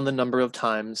 Based on the number of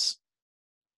times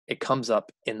it comes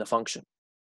up in the function.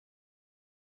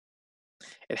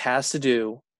 It has to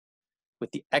do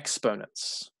with the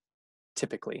exponents,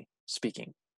 typically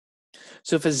speaking.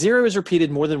 So if a 0 is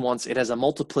repeated more than once, it has a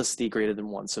multiplicity greater than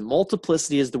 1. So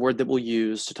multiplicity is the word that we'll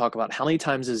use to talk about how many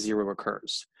times a 0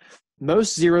 occurs.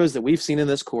 Most zeros that we've seen in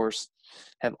this course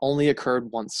have only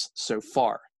occurred once so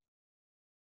far.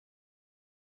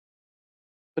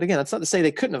 But again, that's not to say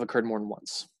they couldn't have occurred more than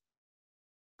once.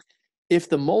 If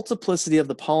the multiplicity of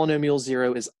the polynomial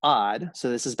 0 is odd, so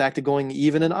this is back to going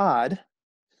even and odd,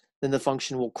 then the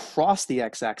function will cross the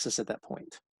x-axis at that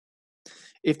point.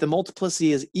 If the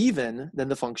multiplicity is even, then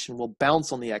the function will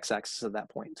bounce on the x-axis at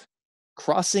that point.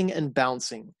 Crossing and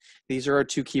bouncing, these are our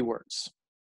two keywords.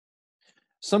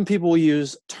 Some people will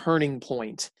use turning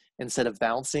point instead of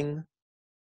bouncing.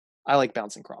 I like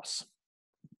bouncing cross.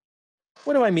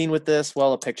 What do I mean with this?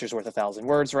 Well, a picture's worth 1,000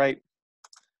 words, right?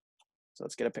 So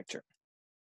let's get a picture.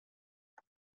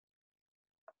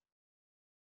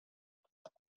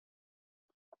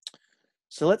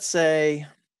 So let's say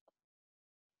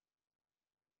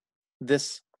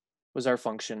this was our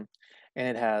function,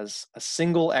 and it has a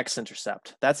single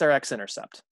x-intercept. That's our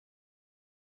x-intercept.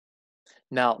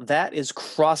 Now, that is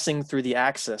crossing through the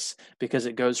axis because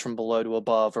it goes from below to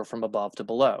above or from above to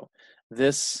below.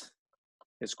 This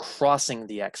is crossing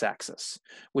the x-axis,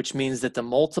 which means that the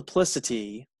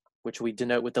multiplicity, which we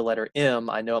denote with the letter M,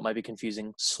 I know it might be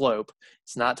confusing, slope.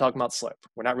 It's not talking about slope.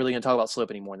 We're not really going to talk about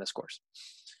slope anymore in this course.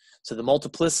 So the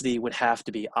multiplicity would have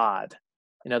to be odd.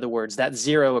 In other words, that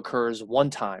 0 occurs 1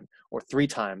 time, or 3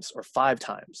 times, or 5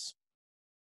 times.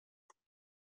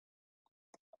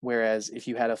 Whereas if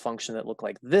you had a function that looked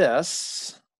like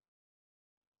this,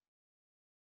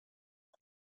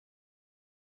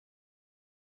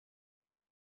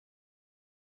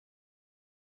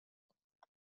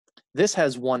 this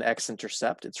has 1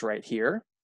 x-intercept. It's right here.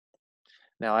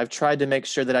 Now I've tried to make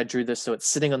sure that I drew this so it's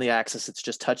sitting on the axis. It's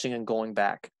just touching and going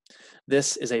back.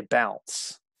 This is a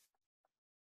bounce,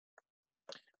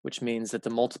 which means that the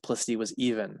multiplicity was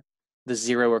even. The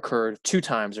 0 occurred 2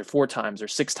 times, or 4 times, or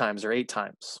 6 times, or 8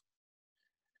 times.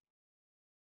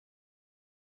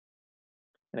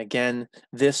 And again,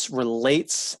 this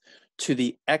relates to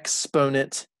the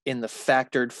exponent in the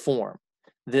factored form.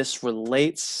 This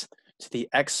relates to the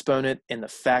exponent in the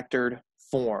factored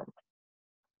form.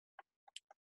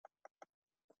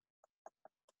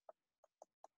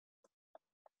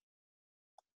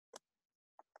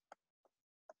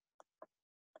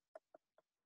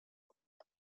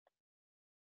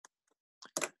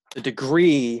 The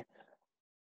degree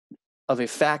of a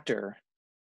factor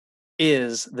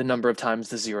is the number of times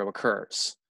the 0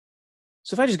 occurs.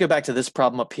 So if I just go back to this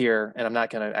problem up here, and I'm not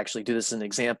going to actually do this as an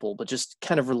example, but just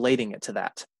kind of relating it to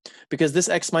that. Because this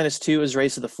x minus 2 is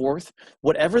raised to the 4th,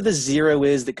 whatever the 0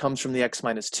 is that comes from the x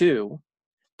minus 2,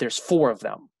 there's 4 of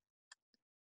them.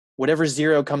 Whatever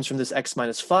 0 comes from this x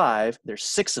minus 5, there's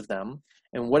 6 of them.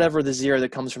 And whatever the 0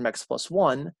 that comes from x plus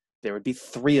 1, there would be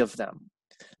 3 of them.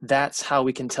 That's how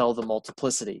we can tell the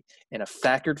multiplicity. In a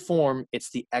factored form,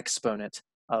 it's the exponent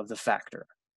of the factor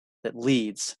that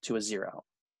leads to a 0.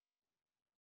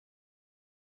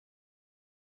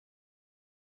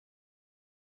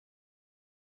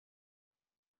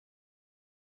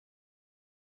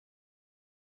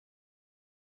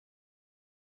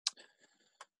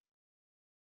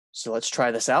 So let's try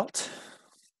this out.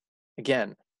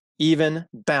 Again, even,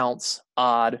 bounce,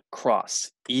 odd,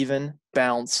 cross. Even,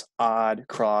 bounce, odd,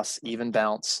 cross. Even,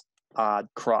 bounce, odd,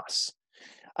 cross.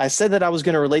 I said that I was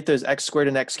going to relate those x squared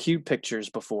and x cubed pictures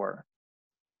before.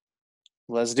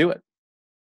 Let's do it.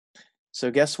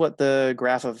 So guess what the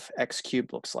graph of x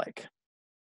cubed looks like?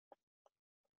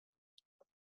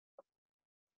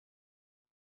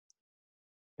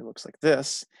 It looks like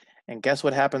this. And guess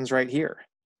what happens right here?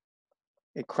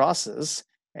 It crosses,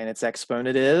 and its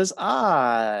exponent is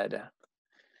odd.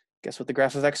 Guess what the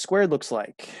graph of x squared looks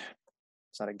like?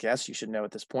 It's not a guess, you should know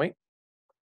at this point.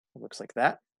 It looks like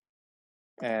that.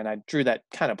 And I drew that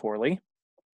kind of poorly.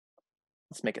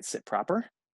 Let's make it sit proper.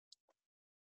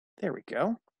 There we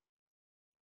go.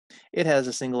 It has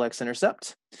a single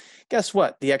x-intercept. Guess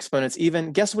what? The exponent's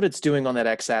even. Guess what it's doing on that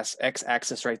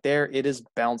x-axis right there? It is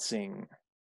bouncing.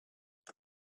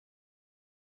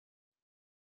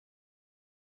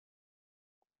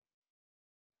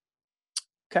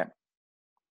 Okay.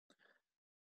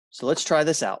 So let's try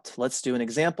this out. Let's do an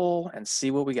example and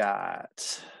see what we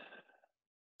got.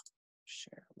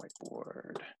 Share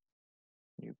whiteboard.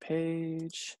 New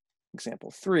page.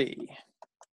 Example 3.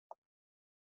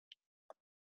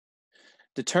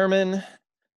 Determine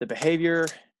the behavior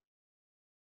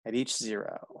at each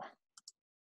 0.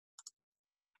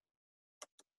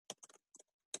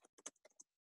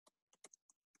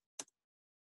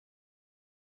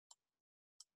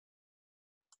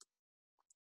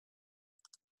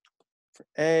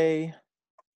 for A.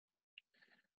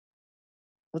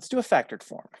 Let's do a factored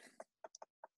form.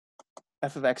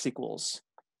 F of x equals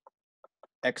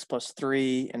x plus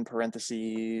 3 in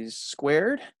parentheses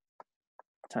squared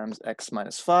times x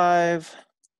minus 5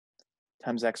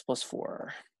 times x plus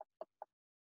 4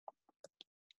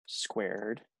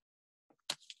 squared.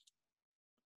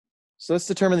 So let's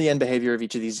determine the end behavior of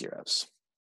each of these zeros.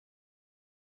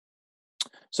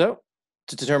 So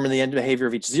to determine the end behavior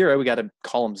of each zero, we got to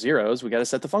call them zeros. We got to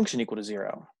set the function equal to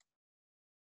 0.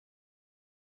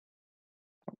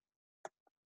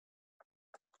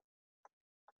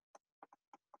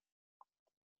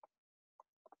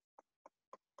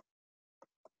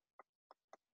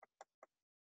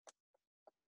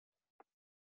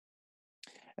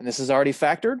 And this is already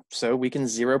factored, so we can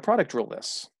zero product rule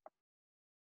this.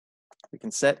 We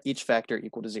can set each factor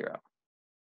equal to 0.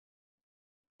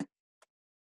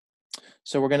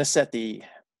 So we're going to set the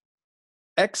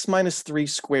x minus 3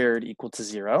 squared equal to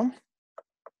 0.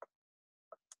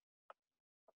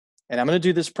 And I'm going to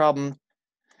do this problem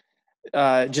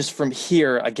just from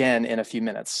here again in a few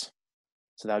minutes.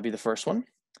 So that would be the first one.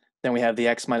 Then we have the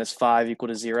x minus 5 equal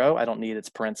to 0. I don't need its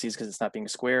parentheses because it's not being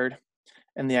squared.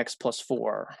 And the x plus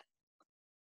 4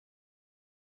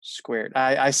 squared.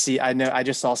 I see, I know, I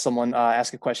just saw someone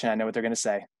ask a question. I know what they're going to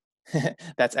say.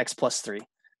 That's x plus 3.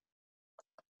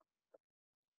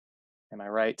 Am I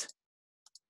right?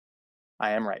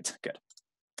 I am right. Good.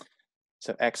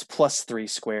 So x plus 3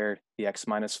 squared, the x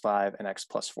minus 5, and x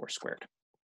plus 4 squared.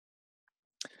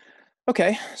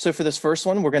 Okay, so for this first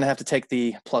one, we're going to have to take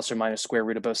the plus or minus square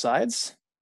root of both sides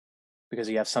because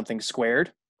you have something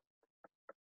squared.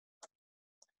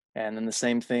 And then the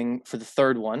same thing for the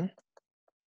third one.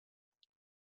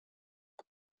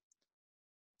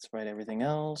 Let's write everything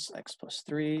else. X plus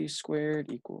 3 squared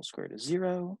equals square root of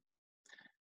 0.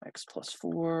 X plus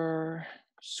 4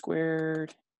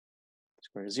 squared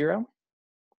square root of 0.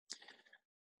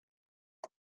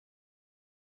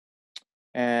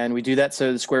 And we do that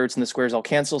so the square roots and the squares all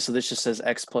cancel. So this just says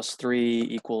x plus 3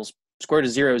 equals square root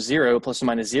of 0 is 0, plus or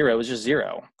minus 0 is just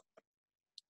 0.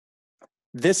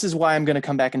 This is why I'm going to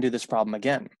come back and do this problem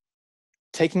again.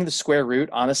 Taking the square root,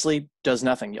 honestly, does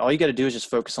nothing. All you got to do is just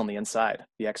focus on the inside,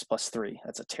 the x plus 3.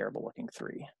 That's a terrible looking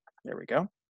 3. There we go.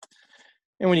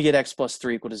 And when you get x plus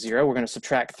 3 equal to 0, we're going to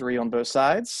subtract 3 on both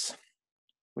sides,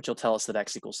 which will tell us that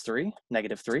x equals 3,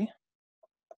 negative 3.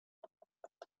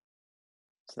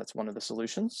 So that's one of the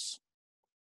solutions.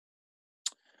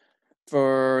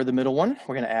 For the middle one,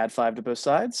 we're going to add 5 to both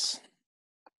sides,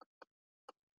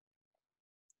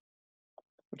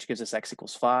 which gives us x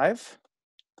equals 5,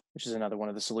 which is another one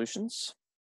of the solutions.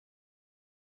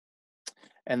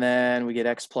 And then we get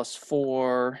x plus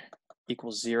 4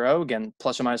 equals 0. Again,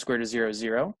 plus or minus square root of 0 is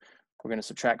 0. We're going to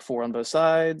subtract 4 on both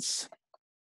sides,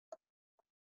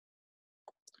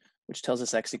 which tells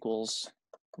us x equals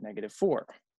negative 4.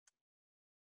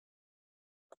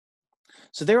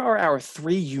 So there are our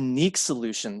 3 unique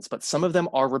solutions, but some of them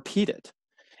are repeated.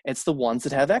 It's the ones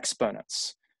that have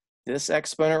exponents. This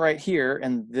exponent right here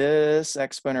and this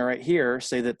exponent right here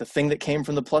say that the thing that came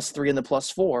from the plus 3 and the plus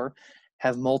 4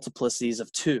 have multiplicities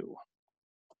of 2.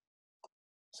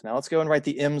 So now let's go and write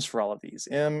the m's for all of these.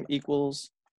 M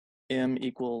equals, m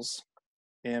equals,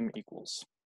 m equals.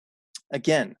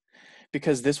 Again,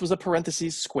 because this was a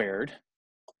parentheses squared,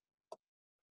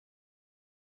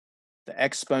 the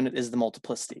exponent is the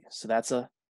multiplicity. So that's a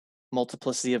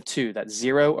multiplicity of 2. That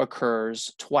 0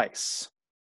 occurs twice.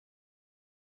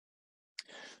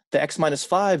 The x minus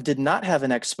 5 did not have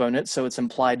an exponent, so it's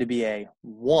implied to be a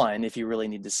 1 if you really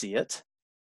need to see it.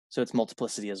 So its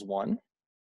multiplicity is 1.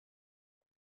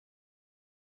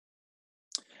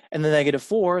 And the negative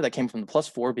 4, that came from the plus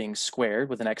 4 being squared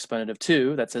with an exponent of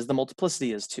 2, that says the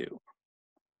multiplicity is 2.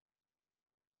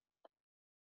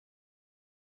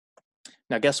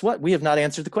 Now guess what? We have not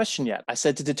answered the question yet. I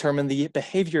said to determine the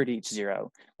behavior at each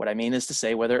 0. What I mean is to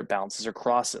say whether it bounces or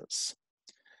crosses.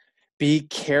 Be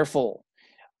careful.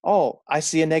 Oh, I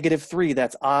see a negative 3,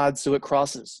 that's odd, so it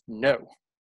crosses. No.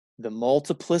 The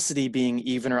multiplicity being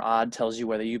even or odd tells you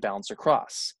whether you bounce or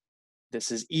cross.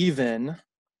 This is even,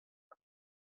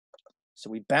 so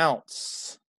we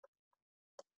bounce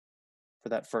for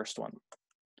that first one.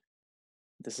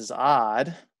 This is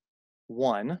odd,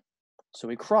 1, so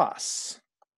we cross.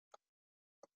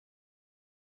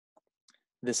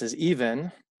 This is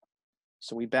even,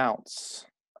 so we bounce.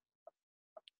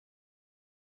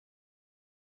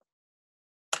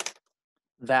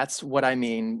 That's what I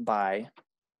mean by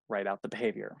write out the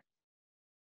behavior.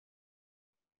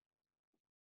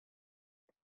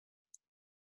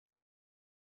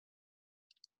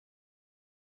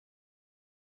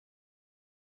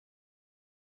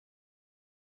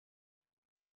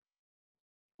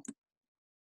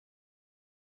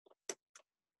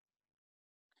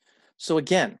 So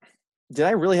again, did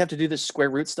I really have to do this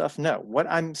square root stuff? No. What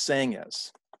I'm saying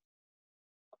is,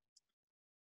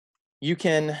 you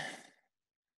can,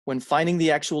 when finding the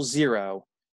actual zero,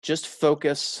 just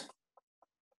focus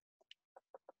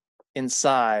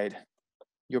inside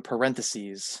your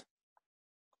parentheses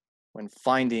when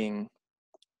finding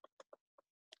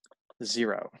the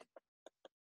zero.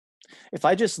 If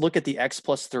I just look at the x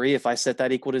plus 3, if I set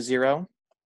that equal to 0,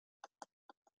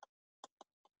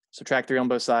 subtract 3 on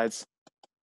both sides,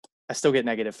 I still get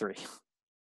 -3.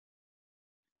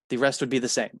 The rest would be the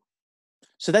same.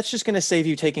 So that's just going to save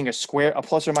you taking a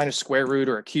plus or minus square root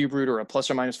or a cube root or a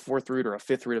plus or minus fourth root or a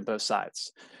fifth root of both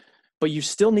sides. But you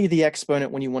still need the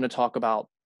exponent when you want to talk about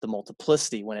the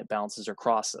multiplicity when it bounces or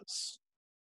crosses.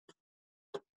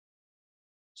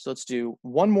 So let's do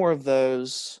one more of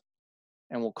those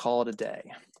and we'll call it a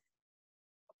day.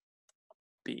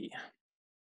 B.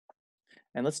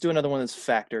 And let's do another one that's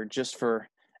factored just for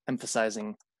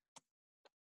emphasizing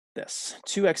this.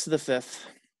 2x to the 5th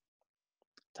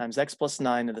times x plus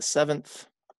 9 to the 7th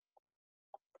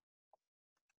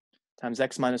times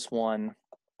x minus 1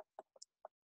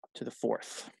 to the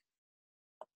 4th.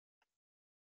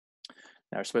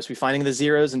 Now we're supposed to be finding the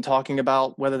zeros and talking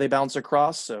about whether they bounce or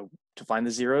cross. So to find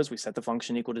the zeros, we set the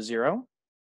function equal to 0.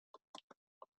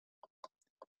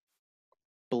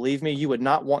 Believe me, you would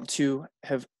not want to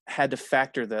have had to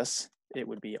factor this. It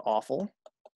would be awful.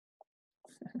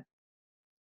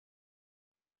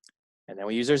 And then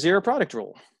we use our zero product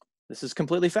rule. This is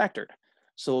completely factored.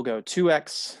 So we'll go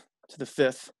 2x to the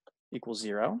 5th equals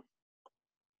 0.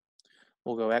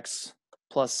 We'll go x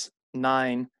plus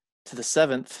 9 to the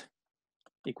 7th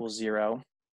equals 0.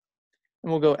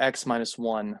 And we'll go x minus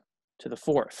 1 to the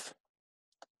 4th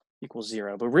equals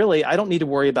 0. But really, I don't need to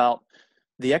worry about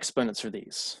the exponents for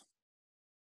these.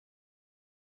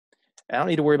 I don't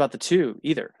need to worry about the 2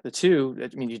 either. The 2,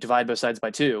 I mean, you divide both sides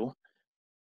by 2.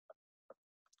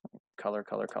 Color,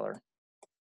 color, color.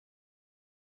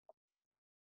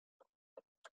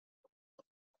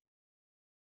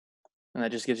 And that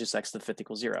just gives us x to the 5th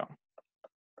equals 0.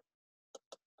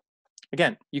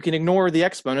 Again, you can ignore the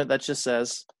exponent that just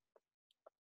says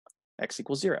x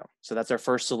equals 0. So that's our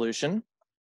first solution.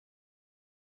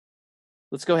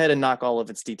 Let's go ahead and knock all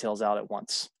of its details out at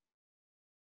once.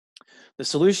 The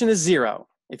solution is 0.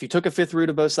 If you took a fifth root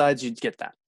of both sides, you'd get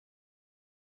that.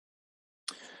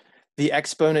 The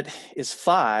exponent is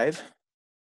 5.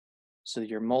 So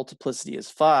your multiplicity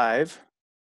is 5,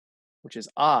 which is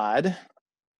odd.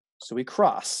 So we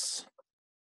cross.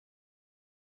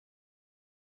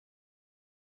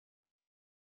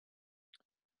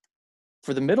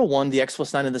 For the middle one, the x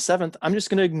plus 9 to the 7th, I'm just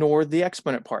going to ignore the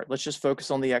exponent part. Let's just focus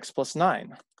on the x plus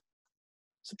 9.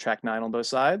 Subtract 9 on both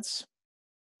sides.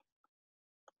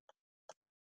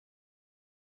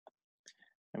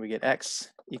 And we get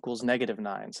x equals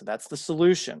 -9. So that's the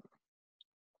solution.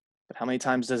 But how many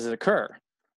times does it occur?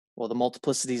 Well, the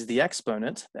multiplicity is the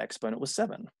exponent. The exponent was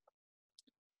 7,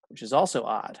 which is also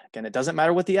odd. Again, it doesn't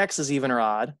matter what the x is, even or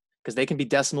odd, because they can be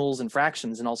decimals and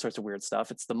fractions and all sorts of weird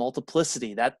stuff. It's the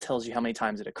multiplicity that tells you how many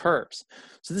times it occurs.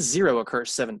 So this 0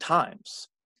 occurs 7 times.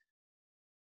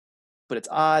 But it's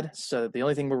odd, so the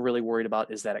only thing we're really worried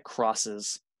about is that it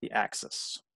crosses the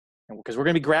axis. And because we're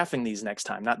going to be graphing these next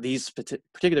time, not these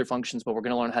particular functions, but we're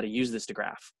going to learn how to use this to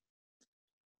graph.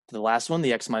 For the last one,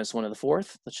 the x minus 1 to the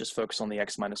 4th, let's just focus on the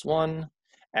x minus 1,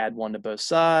 add 1 to both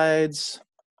sides.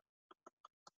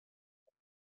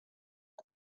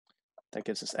 That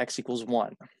gives us x equals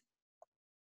 1.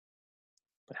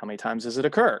 But how many times does it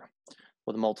occur?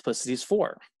 Well, the multiplicity is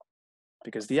 4,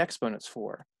 because the exponent's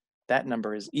 4. That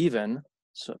number is even,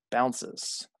 so it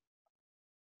bounces.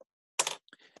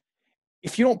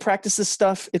 If you don't practice this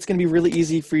stuff, it's going to be really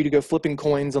easy for you to go flipping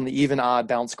coins on the even, odd,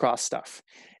 bounce, cross stuff.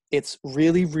 It's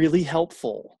really, really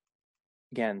helpful.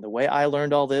 Again, the way I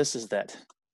learned all this is that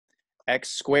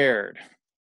x squared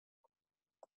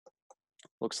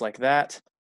looks like that,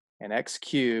 and x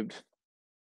cubed,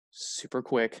 super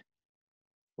quick,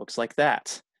 looks like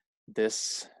that.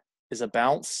 This is a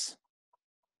bounce,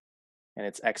 and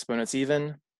its exponent's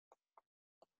even.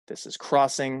 This is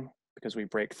crossing because we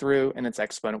break through, and its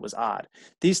exponent was odd.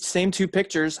 These same two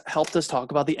pictures helped us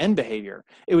talk about the end behavior.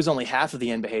 It was only half of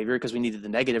the end behavior because we needed the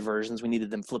negative versions. We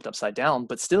needed them flipped upside down,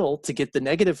 but still, to get the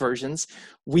negative versions,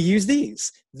 we use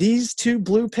these. These two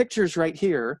blue pictures right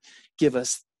here give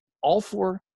us all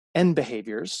 4 end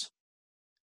behaviors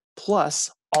plus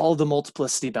all the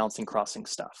multiplicity, bouncing, crossing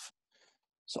stuff.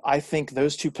 So I think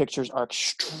those two pictures are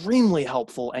extremely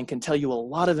helpful and can tell you a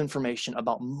lot of information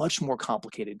about much more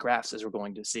complicated graphs, as we're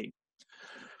going to see.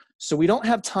 So we don't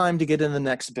have time to get in the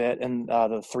next bit and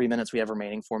the 3 minutes we have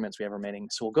remaining, 4 minutes we have remaining.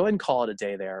 So we'll go ahead and call it a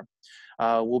day there.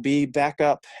 We'll be back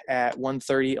up at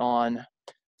 1:30 on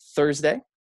Thursday.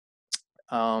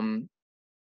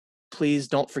 Please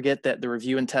don't forget that the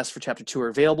review and test for Chapter 2 are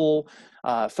available.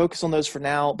 Focus on those for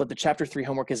now, but the Chapter 3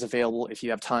 homework is available if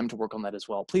you have time to work on that as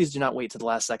well. Please do not wait to the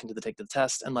last second to take the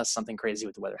test unless something crazy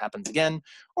with the weather happens again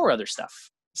or other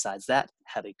stuff. Besides that,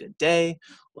 have a good day.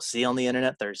 We'll see you on the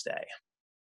internet Thursday.